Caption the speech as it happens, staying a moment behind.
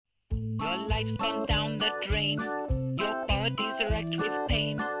life's gone down the drain. Your body's wrecked with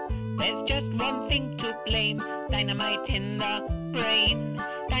pain. There's just one thing to blame. Dynamite in the brain.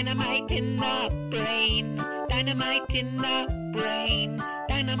 Dynamite in the brain. Dynamite in the brain.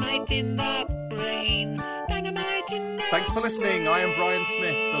 Dynamite in the brain. Dynamite in the Thanks for listening. I am Brian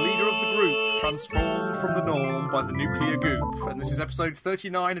Smith, the leader of the group, transformed from the norm by the nuclear goop. And this is episode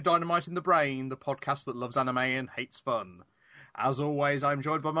 39 of Dynamite in the Brain, the podcast that loves anime and hates fun. As always, I'm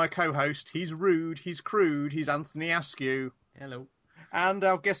joined by my co-host. He's rude, he's crude, he's Anthony Askew. Hello. And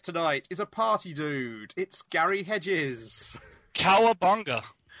our guest tonight is a party dude. It's Gary Hedges. Cowabunga.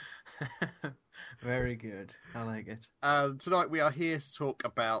 Very good. I like it. Tonight we are here to talk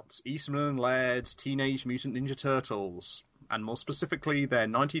about Eastman & Laird's Teenage Mutant Ninja Turtles, and more specifically their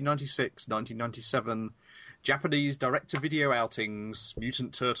 1996-1997 Japanese direct-to-video outings,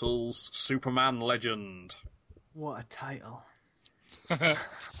 Mutant Turtles Superman Legend. What a title. And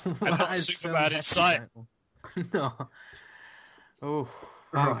not Superman in sight. No. Oh,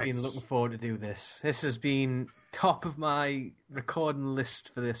 I've been looking forward to do this. This has been top of my recording list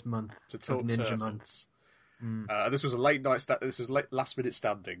for this month. To talk Ninja Turtles. This was a late night. This was last minute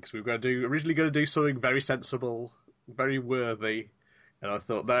standing because we were originally going to do something very sensible, very worthy, and I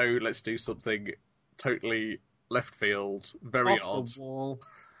thought, no, let's do something totally left field, very odd, the wall.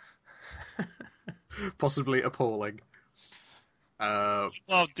 possibly appalling. Well,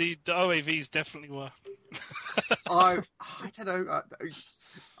 the OAVs definitely were. I don't know.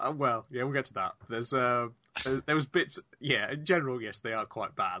 Well, yeah, we'll get to that. There was bits. Yeah, in general, yes, they are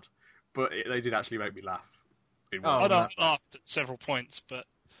quite bad, but they did actually make me laugh. I laughed at several points, but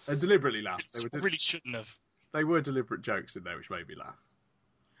I deliberately laughed. They really shouldn't have. They were deliberate jokes in there, which made me laugh.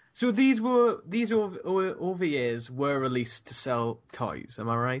 So these OVAs were released to sell toys. Am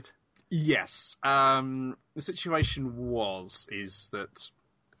I right? Yes. The situation is that,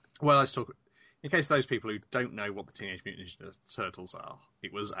 well, let's talk. In case those people who don't know what the Teenage Mutant Ninja Turtles are,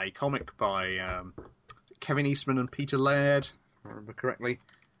 it was a comic by Kevin Eastman and Peter Laird, if I remember correctly,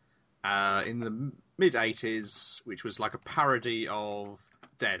 in the mid-'80s, which was like a parody of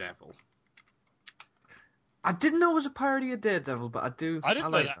Daredevil. I didn't know it was a parody of Daredevil, but I do. I didn't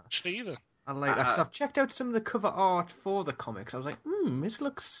know like that actually either. I like that, 'cause I've checked out some of the cover art for the comics. I was like, this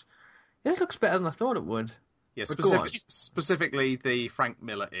looks better than I thought it would. Yeah, specifically the Frank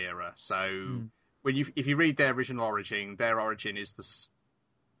Miller era. So if you read their origin is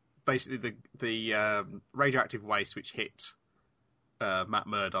basically the radioactive waste which hit Matt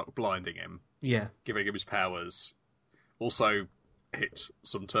Murdock, blinding him, giving him his powers, also hit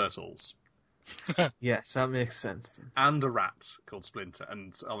some turtles. Yes, that makes sense. And a rat called Splinter.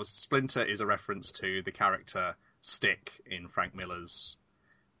 And Splinter is a reference to the character Stick in Frank Miller's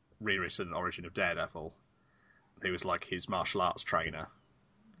rewritten Origin of Daredevil. He was like his martial arts trainer.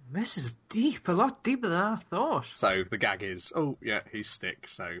 This is deep, a lot deeper than I thought. So the gag is, he's Stick.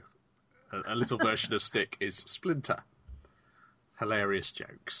 So a little version of Stick is Splinter. Hilarious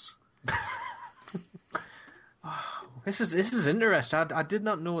jokes. This is interesting. I did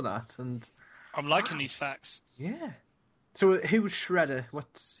not know that, and I'm liking these facts. Yeah. So who's Shredder?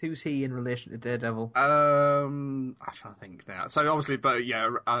 Who's he in relation to Daredevil? I'm trying to think now. So obviously,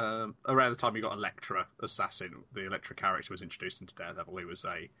 around the time you got Elektra Assassin, the Elektra character was introduced into Daredevil. He was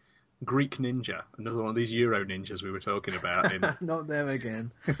a Greek ninja, another one of these Euro ninjas we were talking about in not them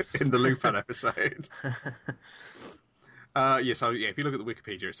again in the Lupin episode. So if you look at the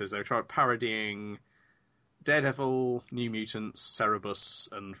Wikipedia, it says they were parodying Daredevil, New Mutants, Cerebus,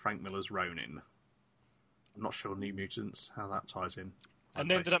 and Frank Miller's Ronin. I'm not sure New Mutants, how that ties in. And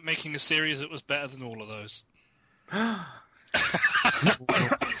they ended up making a series that was better than all of those.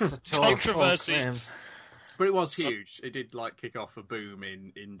 Controversy. But it was huge. It did kick off a boom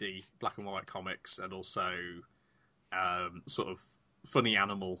in indie black and white comics, and also sort of funny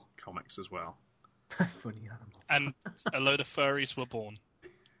animal comics as well. Funny animal. And a load of furries were born.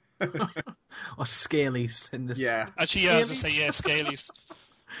 Or scalies. Yeah. Actually, I was going to say, scalies.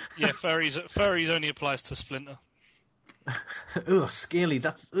 Yeah, furries only applies to Splinter. Ugh, scaly,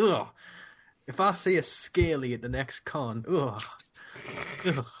 that's ugh. If I see a scaly at the next con, ugh.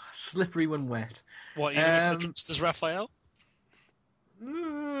 Slippery when wet. What, even if it dressed as Raphael?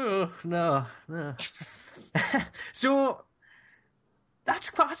 No. So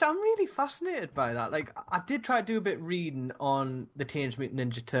I'm really fascinated by that. I did try to do a bit reading on the Teenage Mutant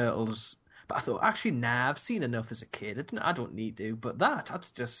Ninja Turtles, but I thought, actually, I've seen enough as a kid. I don't need to. But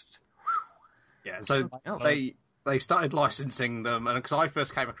that's just... Yeah, so they started licensing them, and because I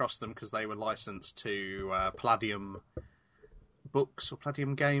first came across them because they were licensed to Palladium Books or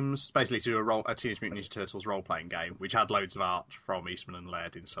Platinum Games, basically to a Teenage Mutant Ninja Turtles role-playing game, which had loads of art from Eastman and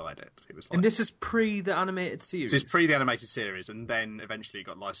Laird inside it. It was like, and this is pre the animated series? This is pre the animated series, and then eventually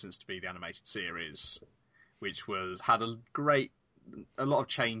got licensed to be the animated series, which had a lot of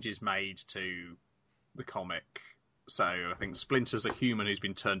changes made to the comic. So I think Splinter's a human who's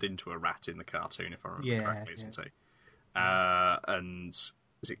been turned into a rat in the cartoon, if I remember correctly, isn't he? And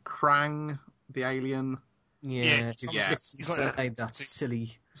is it Krang, the alien? Yeah. Yeah. That's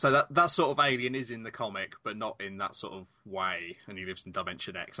silly. So that sort of alien is in the comic, but not in that sort of way, and he lives in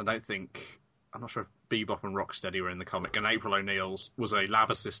Dimension X. I'm not sure if Bebop and Rocksteady were in the comic, and April O'Neil was a lab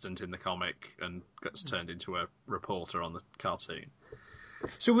assistant in the comic and gets turned into a reporter on the cartoon.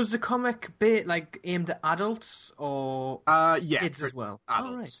 So was the comic aimed at adults or kids as well?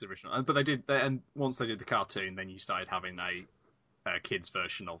 Adults, the original. But and once they did the cartoon, then you started having a kids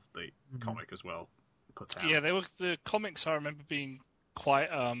version of the comic as well put out. Yeah, the comics I remember being quite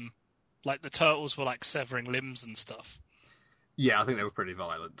like the turtles were like severing limbs and stuff. Yeah, I think they were pretty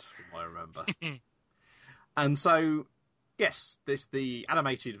violent, from what I remember. And so, yes, the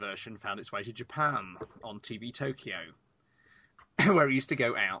animated version found its way to Japan on TV Tokyo, where it used to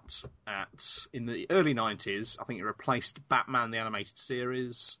go out in the early 90s. I think it replaced Batman the Animated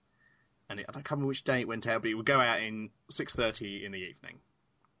Series, and I don't remember which day it went out, but it would go out in 6:30 in the evening.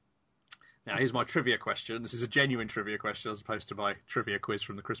 Now, here's my trivia question. This is a genuine trivia question as opposed to my trivia quiz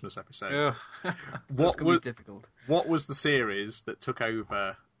from the Christmas episode. Difficult. What was the series that took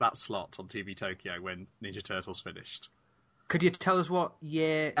over that slot on TV Tokyo when Ninja Turtles finished? Could you tell us what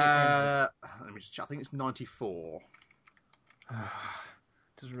year it let me just check. I think it's 94.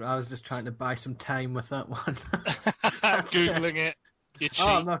 I was just trying to buy some time with that one. Googling it. You cheat.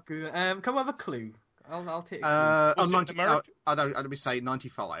 Oh, I'm not Googling. Can we have a clue? I'll take Was it America? Let me say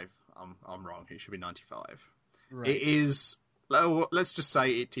 95. I'm wrong. It should be 95. Right. It is. Let's just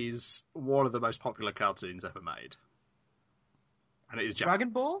say it is one of the most popular cartoons ever made, and it is Dragon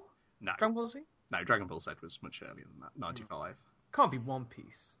Ball. No, Dragon Ball Z. No, Dragon Ball Z was much earlier than that. 95. Can't be One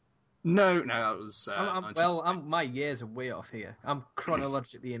Piece. No, that was. My years are way off here. I'm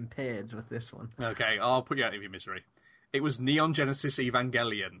chronologically impaired with this one. Okay, I'll put you out of your misery. It was Neon Genesis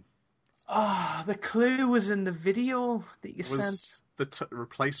Evangelion. Ah, the clue was in the video that you sent. The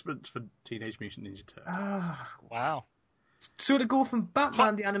replacement for Teenage Mutant Ninja Turtles. Wow. So to go from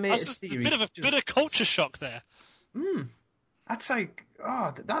Batman the animated series, a bit of culture shock there. That's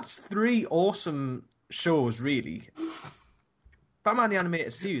that's three awesome shows, really. Batman the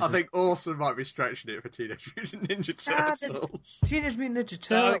animated series. I think awesome might be stretching it for Teenage Mutant Ninja Turtles. Teenage Mutant Ninja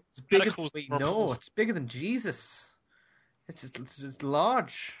Turtles is bigger than we know. It's bigger than Jesus. It's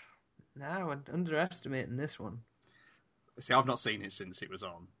large. Now I'm underestimating this one. See, I've not seen it since it was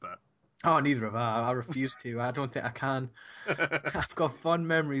on, but... Oh, neither have I. I refuse to. I don't think I can. I've got fond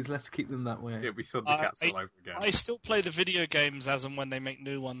memories. Let's keep them that way. It'll be Thundercats all over again. I still play the video games as and when they make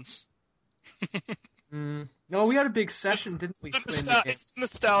new ones. No, we had a big session, didn't we? It's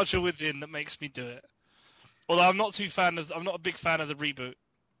nostalgia within that makes me do it. Although I'm not a big fan of the reboot.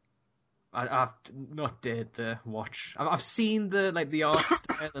 I've not dared to watch. I've seen the art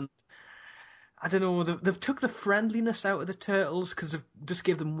style, and I don't know. They've took the friendliness out of the turtles because they've just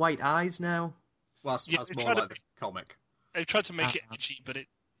give them white eyes now. Well, that's more like the comic. They've tried to make it edgy, but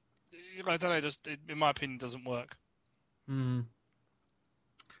I don't know. In my opinion, doesn't work.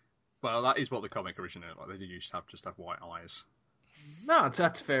 Well, that is what the comic originally looked like. They did used to have white eyes. No,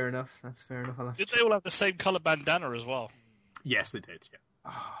 that's fair enough. Did they all have the same colour bandana as well? Yes, they did. Yeah.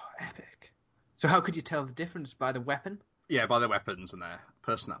 Oh, epic! So how could you tell the difference by the weapon? Yeah, by their weapons and their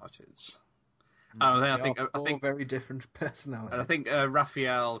personalities. I think very different personalities. And I think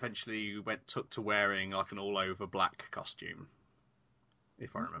Raphael eventually took to wearing like an all-over black costume,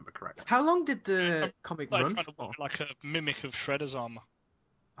 if I remember correctly. How long did the comic run for? Like a mimic of Shredder's armor.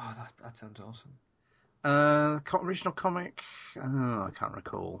 Oh, that sounds awesome. Original comic? I can't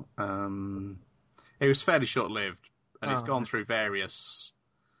recall. It was fairly short-lived, and it's gone through various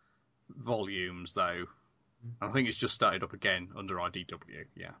volumes, though. I think it's just started up again under IDW,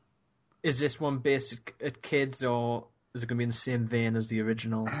 yeah. Is this one based at kids, or is it going to be in the same vein as the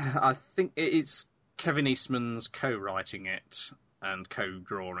original? I think it's Kevin Eastman's co-writing it and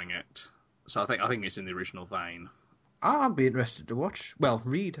co-drawing it. So I think it's in the original vein. I'd be interested to watch. Well,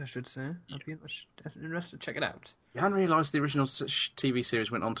 read, I should say. I'd be interested to check it out. I hadn't realised the original TV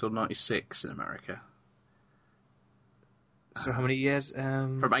series went on till 96 in America. So how many years?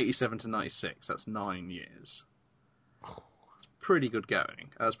 From 87 to 96, that's 9 years. It's pretty good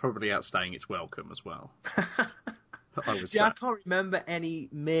going. That's probably outstaying its welcome as well. I can't remember any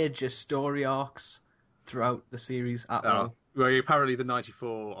major story arcs throughout the series at all. Well, apparently the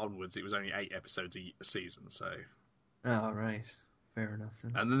 94 onwards, it was only 8 episodes a season, so... Oh, right. Fair enough,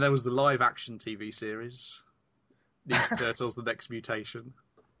 then. And then there was the live-action TV series, Ninja Turtles: The Next Mutation.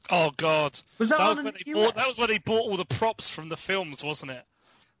 Oh God! Was that was on when in they the US? bought. That was when they bought all the props from the films, wasn't it?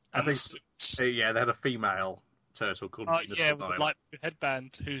 I think, yeah, they had a female turtle called Venus de with the Milo. light blue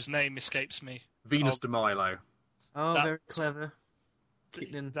headband, whose name escapes me. Venus de Milo. Oh, That very was- clever.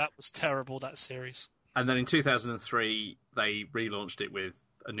 That was terrible. That series. And then in 2003, they relaunched it with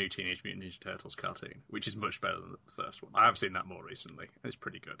a new Teenage Mutant Ninja Turtles cartoon, which is much better than the first one. I have seen that more recently. It's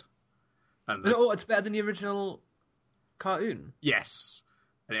pretty good. And Oh, it's better than the original cartoon. yes,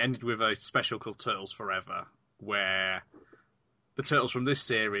 and it ended with a special called Turtles Forever, where the Turtles from this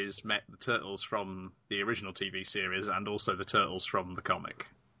series met the Turtles from the original TV series and also the Turtles from the comic.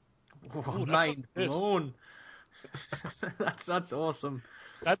 Oh, that mind sounds good. blown. That's awesome.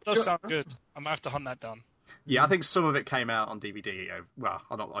 That does sound good. I'm gonna have to hunt that down. Yeah, I think some of it came out on DVD. Well,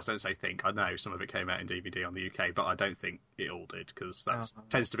 I don't say think. I know some of it came out in DVD on the UK, but I don't think it all did, because that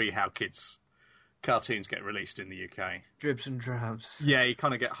tends to be how kids' cartoons get released in the UK. Dribs and drabs. Yeah, you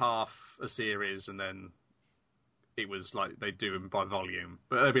kind of get half a series, and then it was like they do them by volume,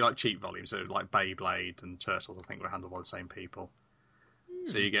 but they'd be like cheap volumes. So like Beyblade and Turtles, I think, were handled by the same people.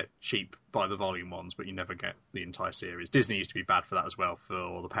 So you get cheap by the volume ones, but you never get the entire series. Disney used to be bad for that as well, for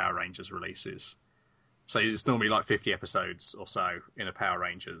all the Power Rangers releases. So it's normally like 50 episodes or so in a Power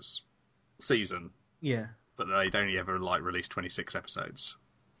Rangers season, Yeah. but they'd only ever like release 26 episodes.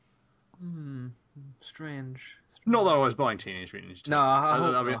 Strange. Not that I was buying Teenage Mutant Ninja Turtles. No, I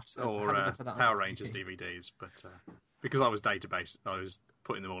hope mean, not. or Have enough of that on Power TV. Rangers DVDs, but because I was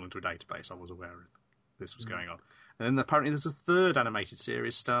putting them all into a database, I was aware of this was going on. And then apparently there's a third animated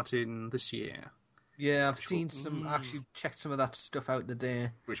series starting this year, Yeah, I've seen some. Actually, checked some of that stuff out today,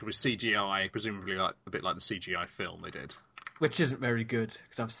 which was CGI, presumably like a bit like the CGI film they did. which isn't very good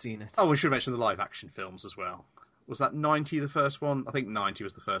because I've seen it. Oh, we should mention the live action films as well. Was that 90 the first one? I think 90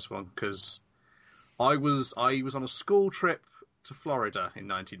 was the first one, because I was on a school trip to Florida in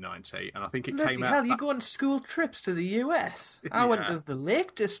 1990, and I think it Bloody came hell, out. you go on school trips to the US. I went Yeah. to the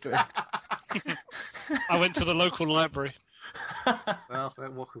Lake District. I went to the local library. Well,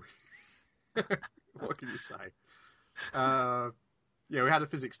 what can what can you say? Yeah, we had a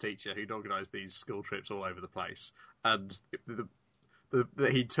physics teacher who'd organised these school trips all over the place, and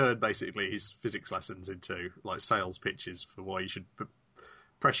he turned basically his physics lessons into like sales pitches for why you should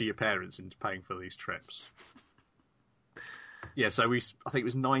pressure your parents into paying for these trips. Yeah, so I think it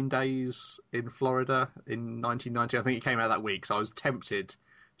was 9 days in Florida in 1990. I think it came out that week, so I was tempted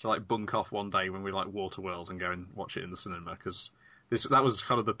to like bunk off one day when we like Waterworld and go and watch it in the cinema, because that was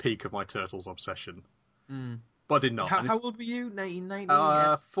kind of the peak of my Turtles obsession. But I did not. How old were you?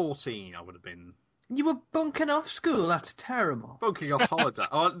 1990? 14 I would have been. You were bunking off school? That's terrible. Bunking off holiday.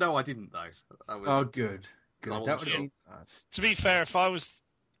 Oh, no, I didn't, though. Oh, good. Good. I wasn't That would have sure. been sad. To be fair, if I was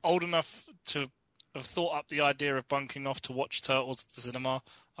old enough to have thought up the idea of bunking off to watch Turtles at the cinema,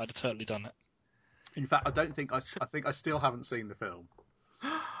 I'd have totally done it. In fact, I think I still haven't seen the film.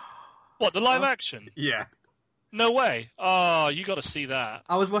 What, the live action? Yeah. No way. Oh, you got to see that.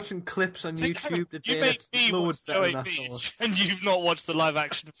 I was watching clips on See, YouTube today. you make me watch loads the better than I OAV, thought. and you've not watched the live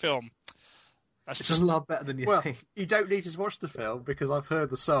action film. That's It's just a lot better than you Well, think. you don't need to watch the film, because I've heard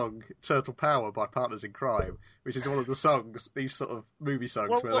the song "Turtle Power" by Partners in Crime, which is one of the songs, these sort of movie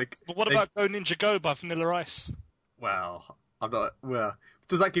songs where but what about Go Ninja Go by Vanilla Ice? Well, I'm not. Well,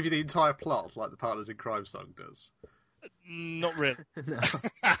 does that give you the entire plot like the Partners in Crime song does? Not really. No.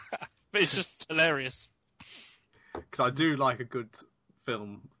 But it's just hilarious. Because I do like a good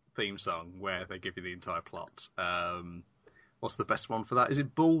film theme song where they give you the entire plot. What's the best one for that? Is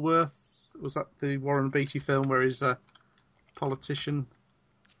it Bulworth? Was that the Warren Beatty film where he's a politician?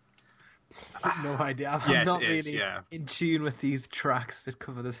 I have no idea. I'm Yes, not it is, really yeah. in tune with these tracks that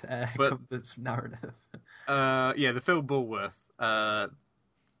cover this, cover this narrative. Yeah, the film Bulworth.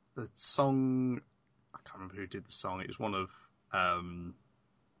 The song, I can't remember who did the song. It was one of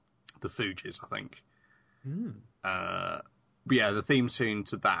the Fugees, I think. But yeah, the theme tune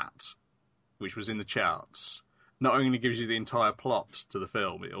to that, which was in the charts, not only gives you the entire plot to the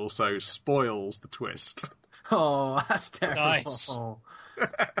film, it also spoils the twist. Oh, that's terrible. Nice.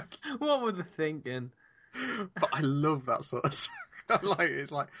 What were they thinking? But I love that sort of song.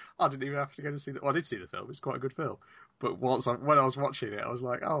 It's like I didn't even have to go to see the. Well, I did see the film. It's quite a good film. But when I was watching it, I was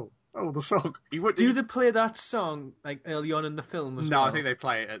like, oh, the song. Do they play that song like early on in the film as No, well? I think they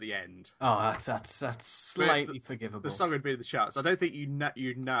play it at the end. Oh, that's slightly forgivable. The song would be in the charts. I don't think you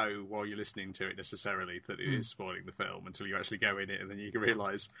know while you're listening to it necessarily that it is spoiling the film until you actually go in it, and then you can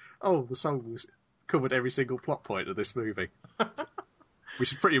realise, oh, the song was covered every single plot point of this movie.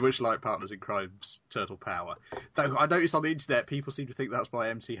 Which is pretty much like Partners in Crime's Turtle Power. Though I noticed on the internet, people seem to think that's by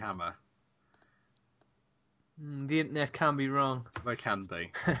MC Hammer. The internet can be wrong. They can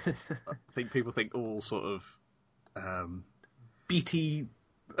be. I think people think all sort of... BT...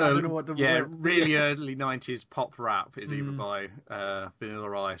 I don't know what the word... really early 90s pop rap is either by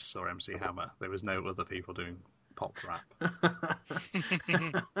Vanilla Ice or MC Hammer. There was no other people doing pop rap.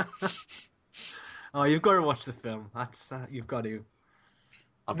 Oh, you've got to watch the film. That's you've got to.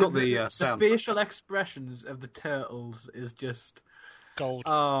 I've got the sound. The facial expressions of the turtles is just gold.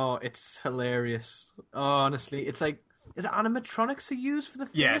 Oh, it's hilarious. Oh, honestly, it's like, is it animatronics they use for the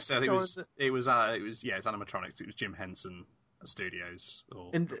face? Yes, I think it was it's animatronics. It was Jim Henson Studios.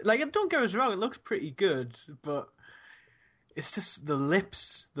 And like, don't get us wrong, it looks pretty good, but it's just the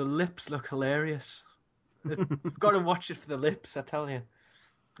lips. The lips look hilarious. You've got to watch it for the lips, I tell you.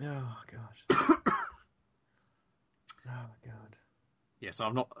 Oh god. Oh god. Yeah, so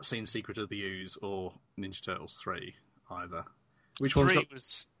I've not seen Secret of the Ooze or Ninja Turtles 3 either. Which three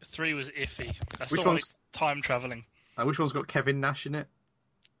one's got... three was iffy. That's Which not one's... like time travelling. Which one's got Kevin Nash in it?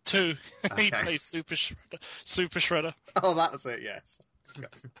 2. Okay. He plays Super Shredder. Oh, that was it. Yes.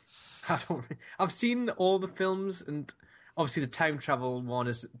 I've seen all the films, and obviously the time travel one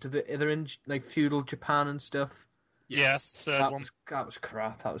is. They're in like feudal Japan and stuff. Yes, third one. That was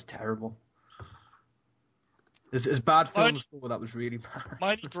crap. That was terrible. As bad films go, that was really bad.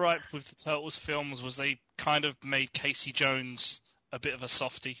 My gripe with the Turtles films was they kind of made Casey Jones a bit of a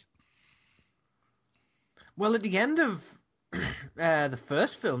softie. Well, at the end of the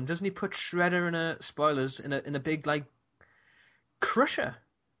first film, doesn't he put Shredder in a big like crusher?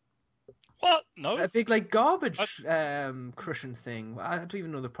 What? No. A big like garbage crushing thing. I don't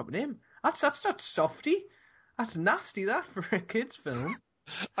even know the proper name. That's not softy. That's nasty. That for a kids film.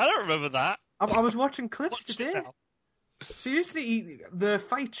 I don't remember that. I was watching clips today. Seriously, the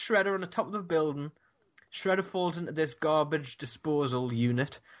fight Shredder on the top of the building. Shredder falls into this garbage disposal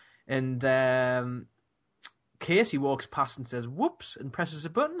unit, and Casey walks past and says, "Whoops," and presses a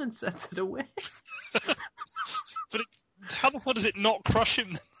button and sets it away. But how the hell does it not crush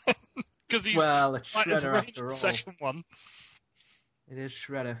him? Because he's it's Shredder after all. The second one. It is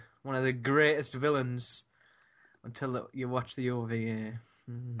Shredder, one of the greatest villains. Until you watch the OVA.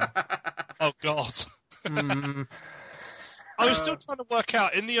 Oh God. I was still trying to work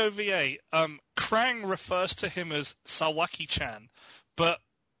out in the OVA. Krang refers to him as Sawaki-chan, but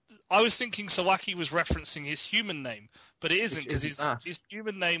I was thinking Sawaki was referencing his human name, but it isn't, because his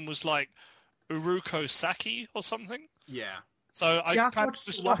human name was like Uruko Saki or something. Yeah. So I thought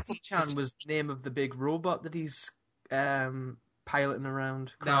Sawaki-chan was the name of the big robot that he's piloting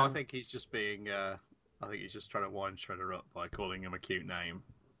around. Krang. No, I think he's just being. I think he's just trying to wind Shredder up by calling him a cute name.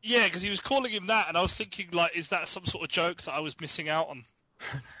 Yeah, because he was calling him that, and I was thinking, like, is that some sort of joke that I was missing out on?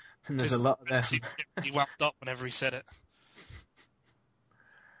 And there's a lot of them. He wound up whenever he said it.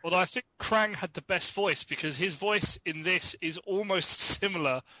 Although I think Krang had the best voice, because his voice in this is almost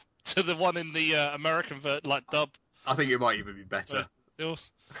similar to the one in the American dub. I think it might even be better. It's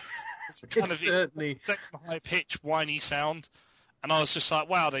kind of certainly second high pitch, whiny sound. And I was just like,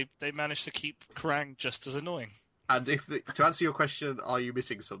 wow, they managed to keep Krang just as annoying. And to answer your question, are you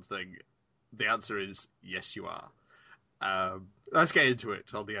missing something? The answer is yes, you are. Let's get into it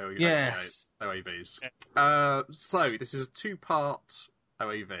on the OAVs. Yeah. So this is a 2-part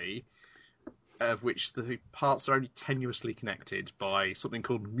OAV, of which the parts are only tenuously connected by something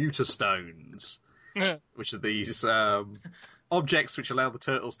called mutastones, which are these objects which allow the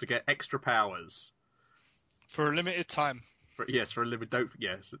turtles to get extra powers. For a limited time. For a limit. Don't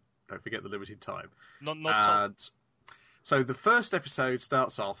forget the limited time. Not so the first episode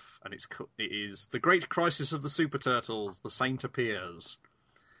starts off, and it is the Great Crisis of the Super Turtles. The Saint appears,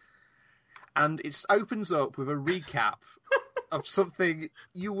 and it opens up with a recap of something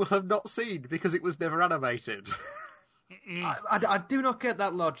you will have not seen because it was never animated. I do not get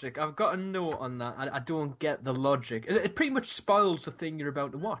that logic. I've got a note on that. I don't get the logic. It pretty much spoils the thing you're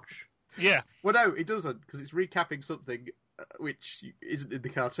about to watch. Yeah. Well, no, it doesn't, because it's recapping something which isn't in the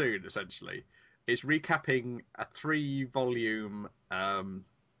cartoon, essentially. It's recapping a 3-volume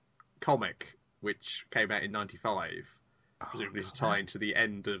comic which came out in 95, presumably to tie into the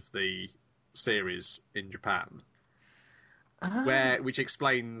end of the series in Japan, which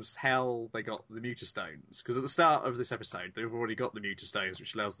explains how they got the Mutastones. Because at the start of this episode, they've already got the Mutastones,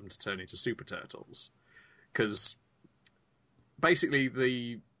 which allows them to turn into Super Turtles. Because basically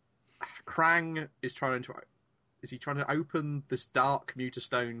the Krang is trying to open this dark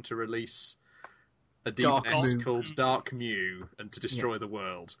Mutastone to release a demon called Dark Mew, and to destroy the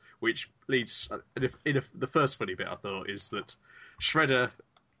world. Which leads, the first funny bit I thought is that Shredder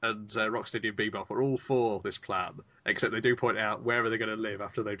and Rocksteady and Bebop are all for this plan, except they do point out where are they going to live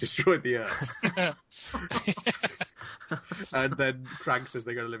after they've destroyed the Earth. And then Krang says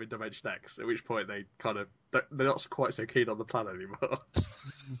they're going to live in Dimension X, at which point they're not quite so keen on the plan anymore.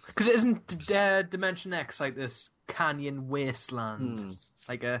 Because it isn't Dimension X like this canyon wasteland,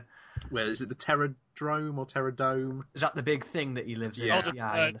 like a. Where is it? The Terradrome or Terradome? Is that the big thing that he lives in? Yeah, the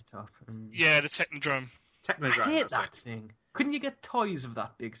eye on the top. Yeah, the Technodrome. Technodrome. I hate that thing. Couldn't you get toys of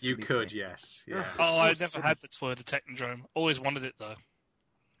that big? You could, thing? yes. Yeah. Oh, I never had the toy of the Technodrome. Always wanted it though.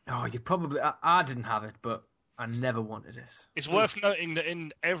 Oh, you probably. I didn't have it, but I never wanted it. It's worth noting that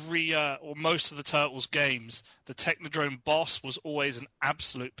in every or most of the Turtles games, the Technodrome boss was always an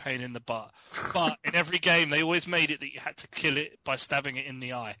absolute pain in the butt. But in every game, they always made it that you had to kill it by stabbing it in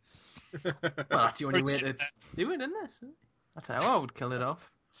the eye. Well, that's the only way to do it, isn't it? That's how I would kill it off.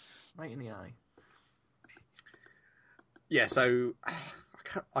 Right in the eye. Yeah, so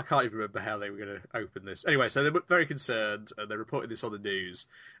I can't even remember how they were going to open this. Anyway, so they're very concerned, and they're reporting this on the news.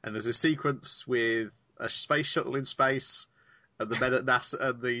 And there's a sequence with a space shuttle in space, and the men at NASA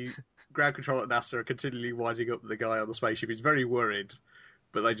and the ground control at NASA are continually winding up the guy on the spaceship. He's very worried,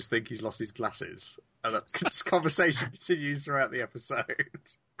 but they just think he's lost his glasses. And this conversation continues throughout the episode.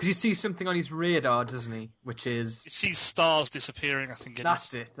 Because you see something on his radar, doesn't he? Which is... You see stars disappearing, I think it is.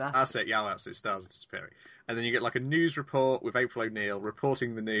 That's it. That's it, stars disappearing. And then you get like a news report with April O'Neil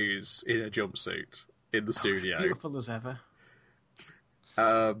reporting the news in a jumpsuit in the studio. Beautiful as ever.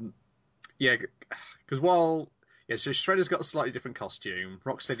 Yeah, because so Shredder's got a slightly different costume.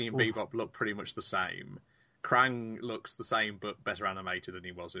 Rocksteady and Bebop look pretty much the same. Krang looks the same, but better animated than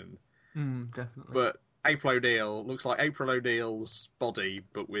he was in. Definitely. But April O'Neil looks like April O'Neil's body,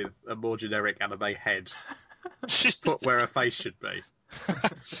 but with a more generic anime head put where her face should be.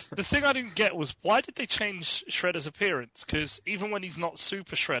 The thing I didn't get was, why did they change Shredder's appearance? Because even when he's not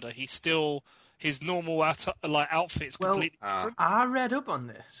Super Shredder, he's still... His normal outfit's completely different. I read up on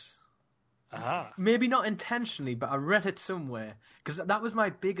this. Ah. Maybe not intentionally, but I read it somewhere. Because that was my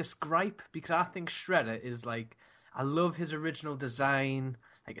biggest gripe, because I think Shredder is like... I love his original design.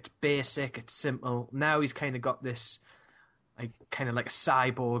 Like, it's basic, it's simple. Now he's kind of got this, kind of like a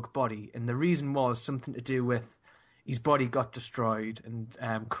cyborg body. And the reason was something to do with his body got destroyed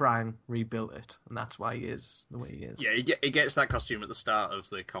and Krang rebuilt it. And that's why he is the way he is. Yeah, he gets that costume at the start of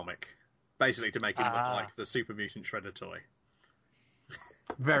the comic. Basically to make him look like the Super Mutant Shredder toy.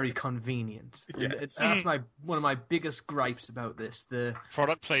 Very convenient. Yes. That's one of my biggest gripes about this. The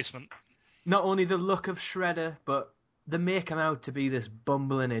product placement. Not only the look of Shredder, but they make him out to be this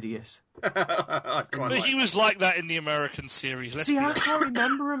bumbling idiot. But he was like that in the American series. I can't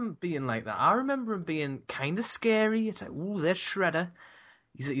remember him being like that. I remember him being kind of scary. It's like, ooh, there's Shredder.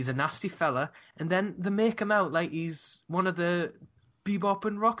 He's a nasty fella. And then they make him out like he's one of the Bebop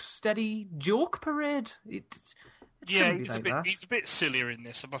and Rocksteady joke parade. He's a bit sillier in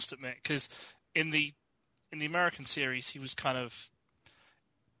this, I must admit, because in the American series he was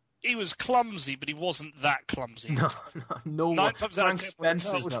clumsy, but he wasn't that clumsy. No. 9 times out of 10, when the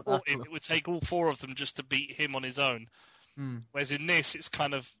Turtles fought him, it would take all 4 of them just to beat him on his own. Whereas in this, it's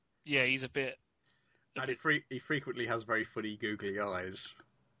kind of, he's a bit... He frequently has very funny googly eyes.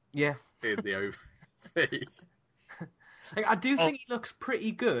 Yeah. In the OV. I do think he looks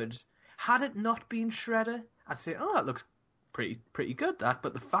pretty good. Had it not been Shredder, I'd say, that looks pretty good, that.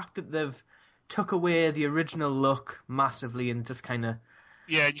 But the fact that they've took away the original look massively and just kind of...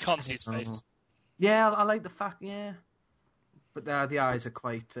 Yeah, you can't see his face. Yeah, I like the fact, yeah. But the eyes are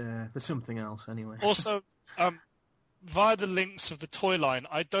quite... there's something else, anyway. Also, via the links of the toy line,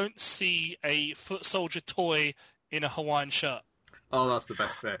 I don't see a Foot Soldier toy in a Hawaiian shirt. Oh, that's the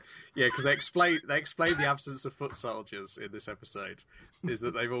best bit. Yeah, because they explain the absence of foot soldiers in this episode is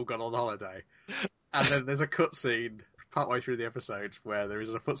that they've all gone on holiday. And then there's a cutscene partway through the episode where there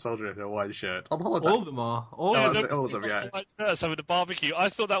is a foot soldier in a white shirt on holiday. All of them are. All of them, yeah. Having a barbecue. I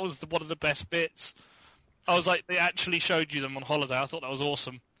thought that was one of the best bits. I was like, they actually showed you them on holiday. I thought that was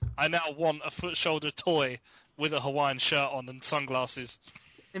awesome. I now want a foot shoulder toy with a Hawaiian shirt on and sunglasses.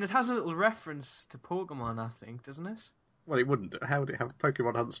 And it has a little reference to Pokemon, I think, doesn't it? Well, it wouldn't. How would it have?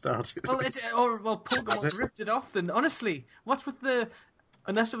 Pokemon hadn't started. Well, Pokemon ripped it off. Then honestly, what's with the?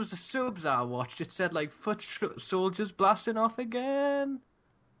 Unless it was the subs I watched, it said like foot soldiers blasting off again.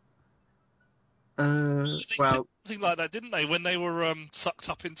 Something like that, didn't they? When they were sucked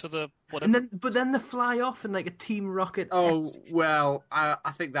up into the whatever. But then they fly off in like a Team Rocket. Oh well,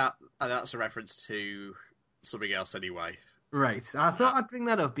 I think that's a reference to something else anyway. Right. I thought I'd bring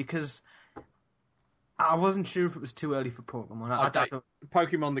that up because I wasn't sure if it was too early for Pokemon.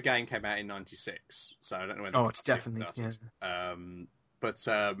 Pokemon the game came out in '96, so I don't know when. Oh, it's definitely started. Yeah. But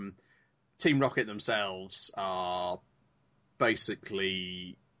Team Rocket themselves are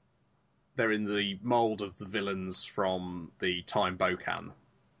basically they're in the mould of the villains from the Time Bokan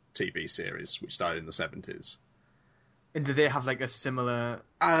TV series, which started in the '70s. And do they have like a similar?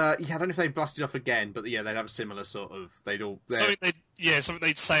 Yeah, I don't know if they blasted off again, but yeah, they'd have a similar sort of. Something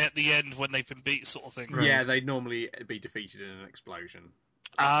they'd say at the end when they've been beat, sort of thing. Right. Yeah, they'd normally be defeated in an explosion.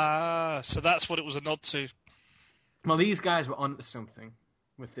 So that's what it was a nod to. Well, these guys were onto something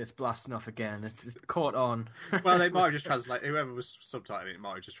with this blasting off again. It caught on. Well, they might have just translated. Whoever was subtitling it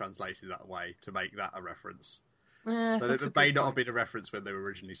might have just translated that way to make that a reference. Yeah, so it may not have been a reference when they were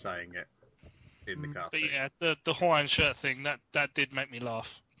originally saying it. In the cartoon. But yeah, the Hawaiian shirt thing, that did make me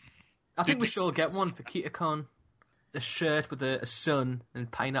laugh. I think we should all get one for KitaCon. A shirt with a sun and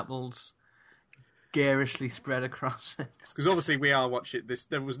pineapples garishly spread across it. Because obviously we are watching this.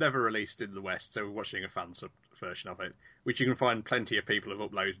 That was never released in the West, so we're watching a fan sub version of it, which you can find plenty of people have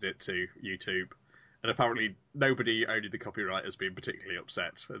uploaded it to YouTube. And apparently nobody owning the copyright has been particularly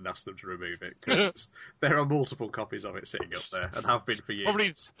upset and asked them to remove it, because there are multiple copies of it sitting up there, and have been for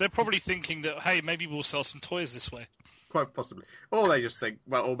years. They're probably thinking that, hey, maybe we'll sell some toys this way. Quite possibly. Or they just think,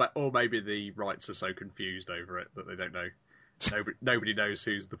 well, or maybe the rights are so confused over it that they don't know. Nobody knows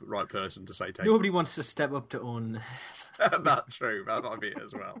who's the right person to say take. Nobody wants to step up to own. That's true. That might be it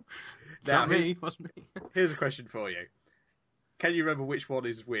as well. Now, wasn't me. Here's a question for you. Can you remember which one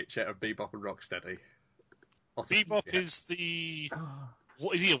is which out of Bebop and Rocksteady? Bebop is the...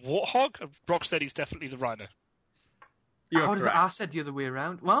 What, is he a warthog? Rocksteady's definitely the rhino. I said the other way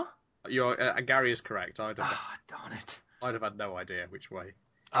around. What? Gary is correct. Darn it. I'd have had no idea which way.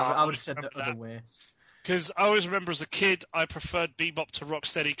 I would have said the other way. Because I always remember as a kid, I preferred Bebop to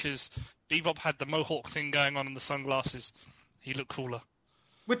Rocksteady because Bebop had the mohawk thing going on and the sunglasses. He looked cooler.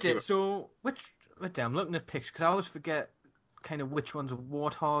 Wait, I'm looking at pictures because I always forget kind of which one's a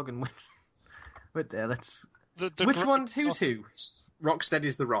warthog and which... Wait there, let's... Which one's who's who?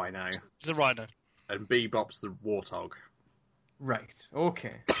 Rocksteady's the rhino. It's the rhino. And Bebop's the warthog. Right,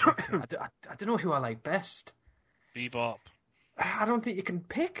 okay. I don't know who I like best. Bebop. I don't think you can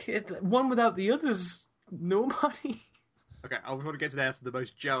pick it. One without the others. Nobody. Okay, I want to get down to the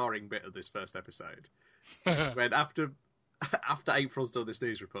most jarring bit of this first episode. When after April's done this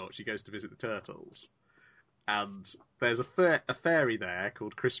news report, she goes to visit the turtles. And there's a fairy there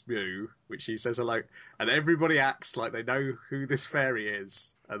called Chris Mew, which she says hello, and everybody acts like they know who this fairy is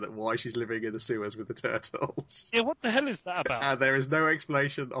and that why she's living in the sewers with the turtles. Yeah, what the hell is that about? And there is no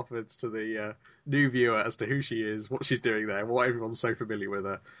explanation offered to the new viewer as to who she is, what she's doing there, why everyone's so familiar with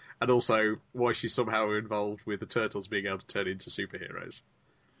her, and also why she's somehow involved with the turtles being able to turn into superheroes.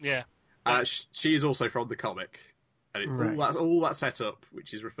 Yeah. She is also from the comic, and all that setup,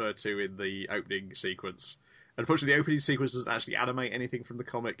 which is referred to in the opening sequence. Unfortunately, the opening sequence doesn't actually animate anything from the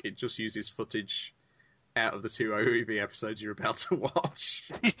comic. It just uses footage out of the two OEV episodes you're about to watch.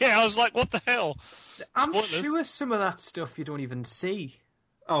 Yeah, I was like, what the hell? I'm sure some of that stuff you don't even see.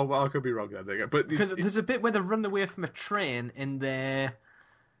 Oh, well, I could be wrong then. There you go. But because there's a bit where they run away from a train in their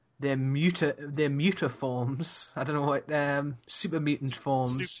muta forms. I don't know what super mutant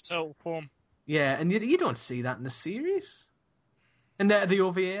forms. Super turtle form. Yeah, and you don't see that in the series. And the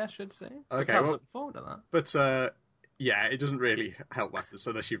OVA, I should say. Okay, I'm looking forward to that. But yeah, it doesn't really help matters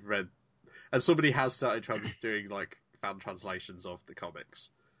unless you've read. And somebody has started doing like fan translations of the comics.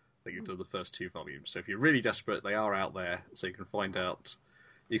 I think you've done the first 2 volumes. So if you're really desperate, they are out there, so you can find out.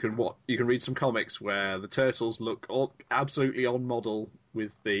 You can read some comics where the turtles look absolutely on model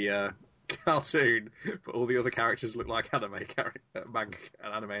with the cartoon, but all the other characters look like anime and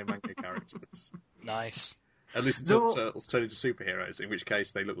manga characters. Nice. And listen to the turtles turn into superheroes, in which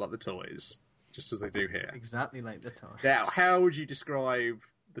case they look like the toys, just as they do here. Exactly like the toys. Now, how would you describe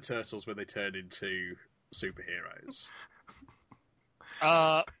the turtles when they turn into superheroes?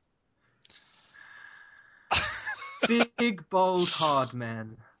 Big, bold, hard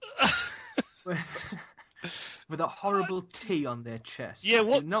men. With a horrible T on their chest. Yeah,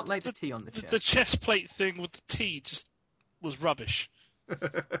 what? Not like the T on the chest. The chest plate thing with the T just was rubbish.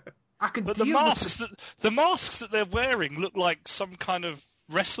 But the masks that they're wearing look like some kind of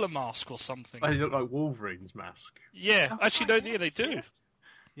wrestler mask or something. They look like Wolverine's mask. Yeah, actually, they do.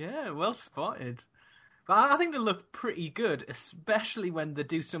 Yeah, well spotted. But I think they look pretty good, especially when they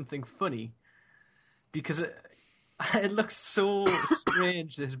do something funny. Because it looks so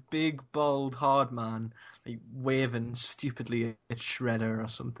strange, this big, bold, hard man like waving stupidly at Shredder or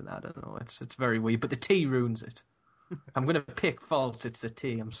something. I don't know. It's very weird. But the T ruins it. I'm going to pick faults. It's the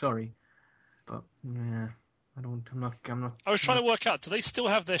T. I'm sorry. But yeah, I'm not. I was trying to work out, do they still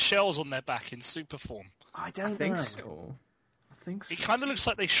have their shells on their back in super form? I don't think know. so. I think so. It kind of looks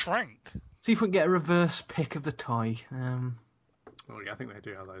like they shrank. See if we can get a reverse pic of the toy. Oh yeah, I think they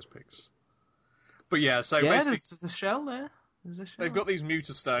do have those pics. But yeah, so yeah, basically, there's a shell there. There's a shell. they've got these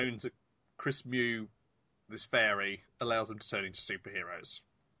Mutastones that Chris Mew, this fairy, allows them to turn into superheroes.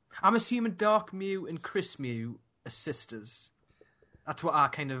 I'm assuming Dark Mew and Chris Mew are sisters. That's what I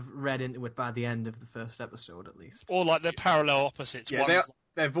kind of read into it by the end of the first episode, at least. Or like they're parallel opposites. Yeah,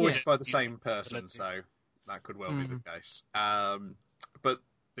 they're voiced by the Yeah. same person, so that could well be the case. But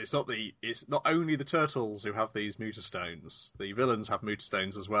it's not only the turtles who have these Mutastones. The villains have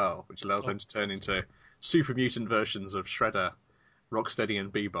Mutastones as well, which allows them to turn into super mutant versions of Shredder, Rocksteady,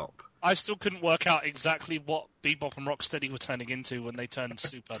 and Bebop. I still couldn't work out exactly what Bebop and Rocksteady were turning into when they turned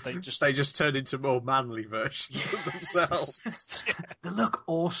super. They just turned into more manly versions of themselves. Yeah. They look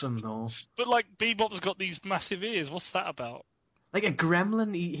awesome, though. But like Bebop's got these massive ears. What's that about? Like a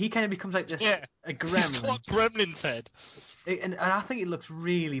gremlin, he kind of becomes like this. Yeah, a he's gremlin. got Gremlin's head. And I think it looks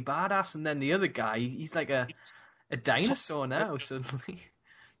really badass. And then the other guy, he's like a dinosaur now suddenly.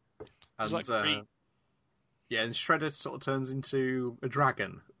 And like yeah, and Shredder sort of turns into a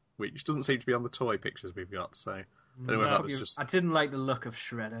dragon, which doesn't seem to be on the toy pictures we've got. So I don't know whether that was just... I didn't like the look of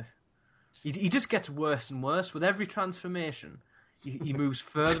Shredder. He just gets worse and worse with every transformation. He moves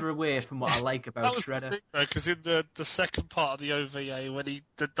further away from what I like about Shredder. Because in the second part of the OVA, when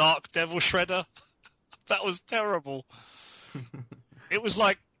the Dark Devil Shredder, that was terrible. It was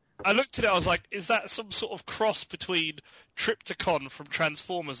like, I looked at it, I was like, is that some sort of cross between Triptychon from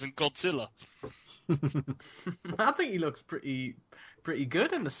Transformers and Godzilla? I think he looks pretty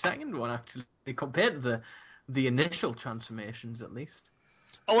good in the second one, actually, compared to the initial transformations, at least.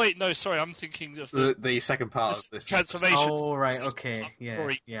 Oh wait, no, sorry, I'm thinking of the second part of this transformation. Oh right, okay, yeah,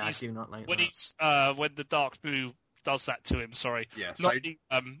 I do not like when that. When the Dark Moo does that to him. Sorry, yeah,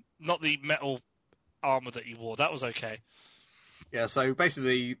 not the metal armor that he wore. That was okay. Yeah, so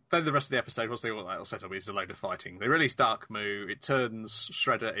basically, then the rest of the episode, once they all that set up, is a load of fighting. They release Dark Moo. It turns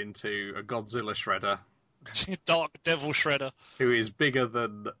Shredder into a Godzilla Shredder, Dark Devil Shredder, who is bigger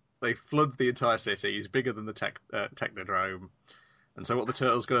than... They flood the entire city. He's bigger than the Technodrome. And so what the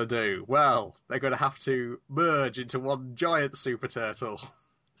Turtles going to do? Well, they're going to have to merge into one giant Super Turtle.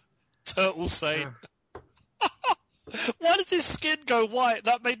 Turtle say, why does his skin go white?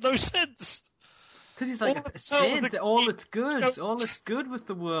 That made no sense. Because he's like a saint. All that's good with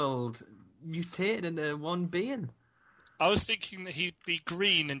the world mutated into one being. I was thinking that he'd be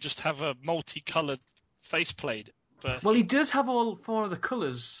green and just have a multicoloured faceplate. But... Well, he does have all four of the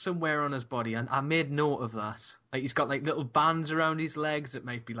colours somewhere on his body, and I made note of that. Like he's got like little bands around his legs that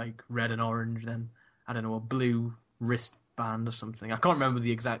might be like red and orange, then I don't know, a blue wristband or something. I can't remember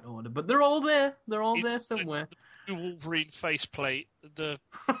the exact order, but they're all there. They're all there somewhere. The Wolverine faceplate.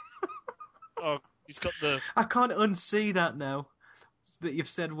 He's got the... I can't unsee that now. That you've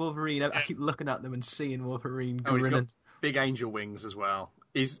said Wolverine. I keep looking at them and seeing Wolverine grinning. He's got big angel wings as well.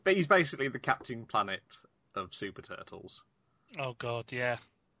 He's basically the Captain Planet of Super Turtles. Oh god, yeah.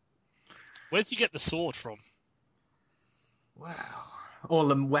 Where's he get the sword from? Wow. All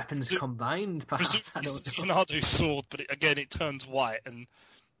the weapons combined, perhaps. It's Leonardo's sword, but it turns white, and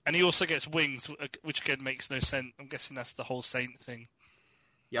he also gets wings, which again makes no sense. I'm guessing that's the whole Saint thing.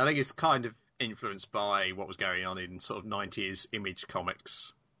 Yeah, I think it's kind of influenced by what was going on in sort of 90s Image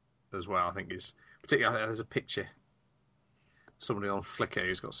comics as well. I think is particularly there's a picture, somebody on Flickr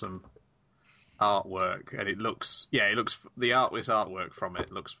who's got some artwork, and it looks the artwork from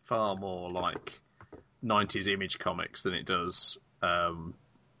it looks far more like 90s Image comics than it does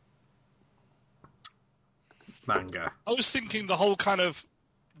manga. I was thinking the whole kind of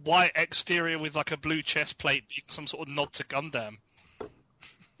white exterior with like a blue chest plate being some sort of nod to Gundam.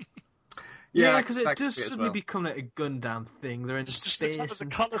 Yeah, because it does suddenly become like a Gundam thing. They're in space.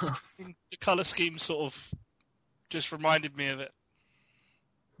 The colour scheme sort of just reminded me of it.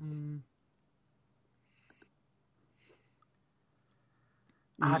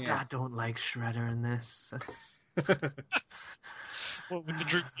 I don't like Shredder in this. Well, with the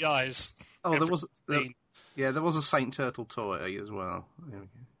droopy eyes. Oh, there was a Saint Turtle toy as well.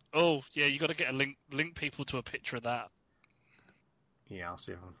 Oh, yeah, you got to get link people to a picture of that. Yeah, I'll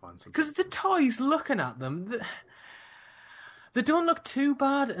see if I can find something. Because the toys, looking at them, they don't look too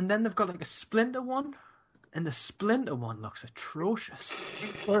bad, and then they've got like a Splinter one, and the Splinter one looks atrocious.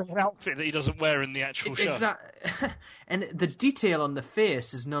 An outfit that he doesn't wear in the actual show. Exactly. And the detail on the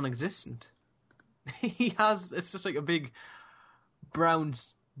face is non-existent. It's just like a big brown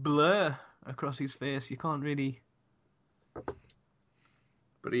blur across his face. You can't really...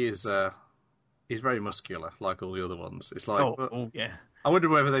 But he is He's very muscular, like all the other ones. It's like, yeah. I wonder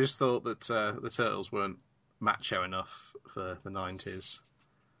whether they just thought that the Turtles weren't macho enough for the 90s,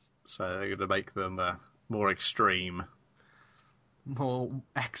 so they're going to make them more extreme. More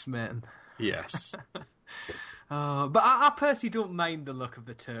X-Men. Yes. But I personally don't mind the look of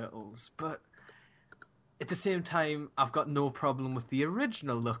the Turtles, but at the same time, I've got no problem with the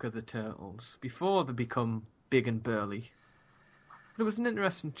original look of the Turtles before they become big and burly. But it was an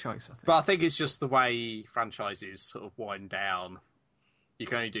interesting choice, I think. But I think it's just the way franchises sort of wind down. You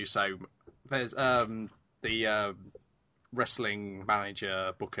can only do so. There's the wrestling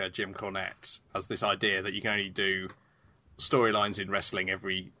manager, booker, Jim Cornette, has this idea that you can only do storylines in wrestling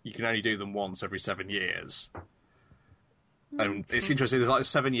you can only do them once every 7 years. And it's interesting, there's like a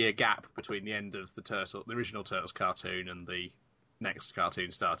 7-year gap between the end of the original Turtles cartoon and the next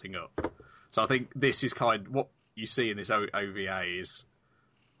cartoon starting up. So I think this is what you see in this OVA is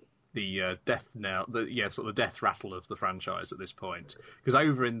the death knell, sort of the death rattle of the franchise at this point. Because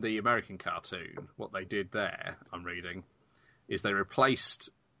over in the American cartoon, what they did there, I'm reading, is they replaced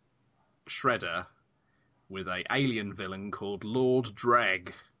Shredder with an alien villain called Lord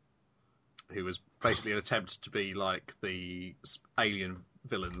Dreg, who was basically an attempt to be like the alien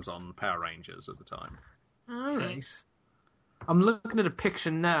villains on Power Rangers at the time. All right. I'm looking at a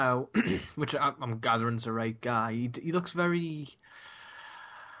picture now, which I'm gathering is the right guy. He looks very...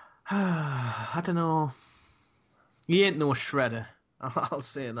 I don't know. He ain't no Shredder. I'll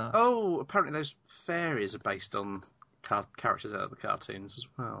say that. Oh, apparently those fairies are based on characters out of the cartoons as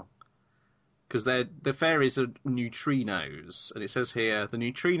well. Because the fairies are neutrinos, and it says here the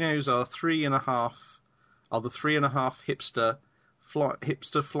neutrinos are the 3.5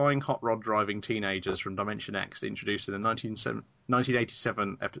 hipster flying hot rod driving teenagers from Dimension X introduced in the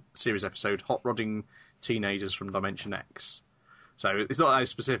 1987 series episode Hot Rodding Teenagers from Dimension X. So it's not those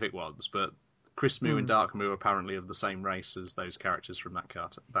specific ones, but Chris Moo and Dark Moo are apparently of the same race as those characters from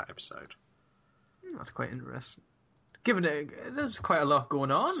that episode. That's quite interesting. Given there's quite a lot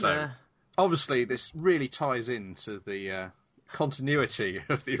going on there. Obviously, this really ties into the continuity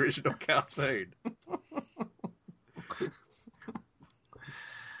of the original cartoon.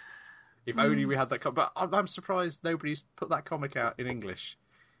 If only we had that comic. But I'm surprised nobody's put that comic out in English.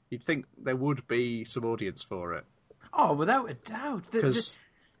 You'd think there would be some audience for it. Oh, without a doubt. Because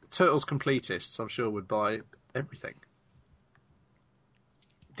Turtles completists, I'm sure, would buy everything.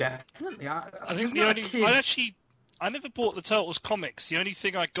 Definitely. I think I never bought the Turtles comics. The only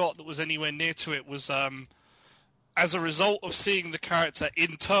thing I got that was anywhere near to it was, as a result of seeing the character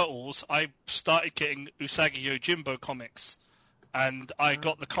in Turtles, I started getting Usagi Yojimbo comics. And I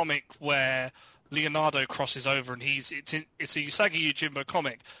got the comic where Leonardo crosses over, and it's a Usagi Yojimbo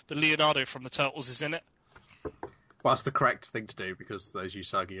comic, but Leonardo from the Turtles is in it. Well, that's the correct thing to do, because those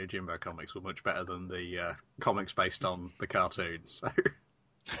Usagi Yojimbo comics were much better than the comics based on the cartoons. So.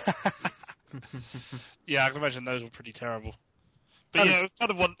 Yeah, I can imagine those were pretty terrible. But yeah,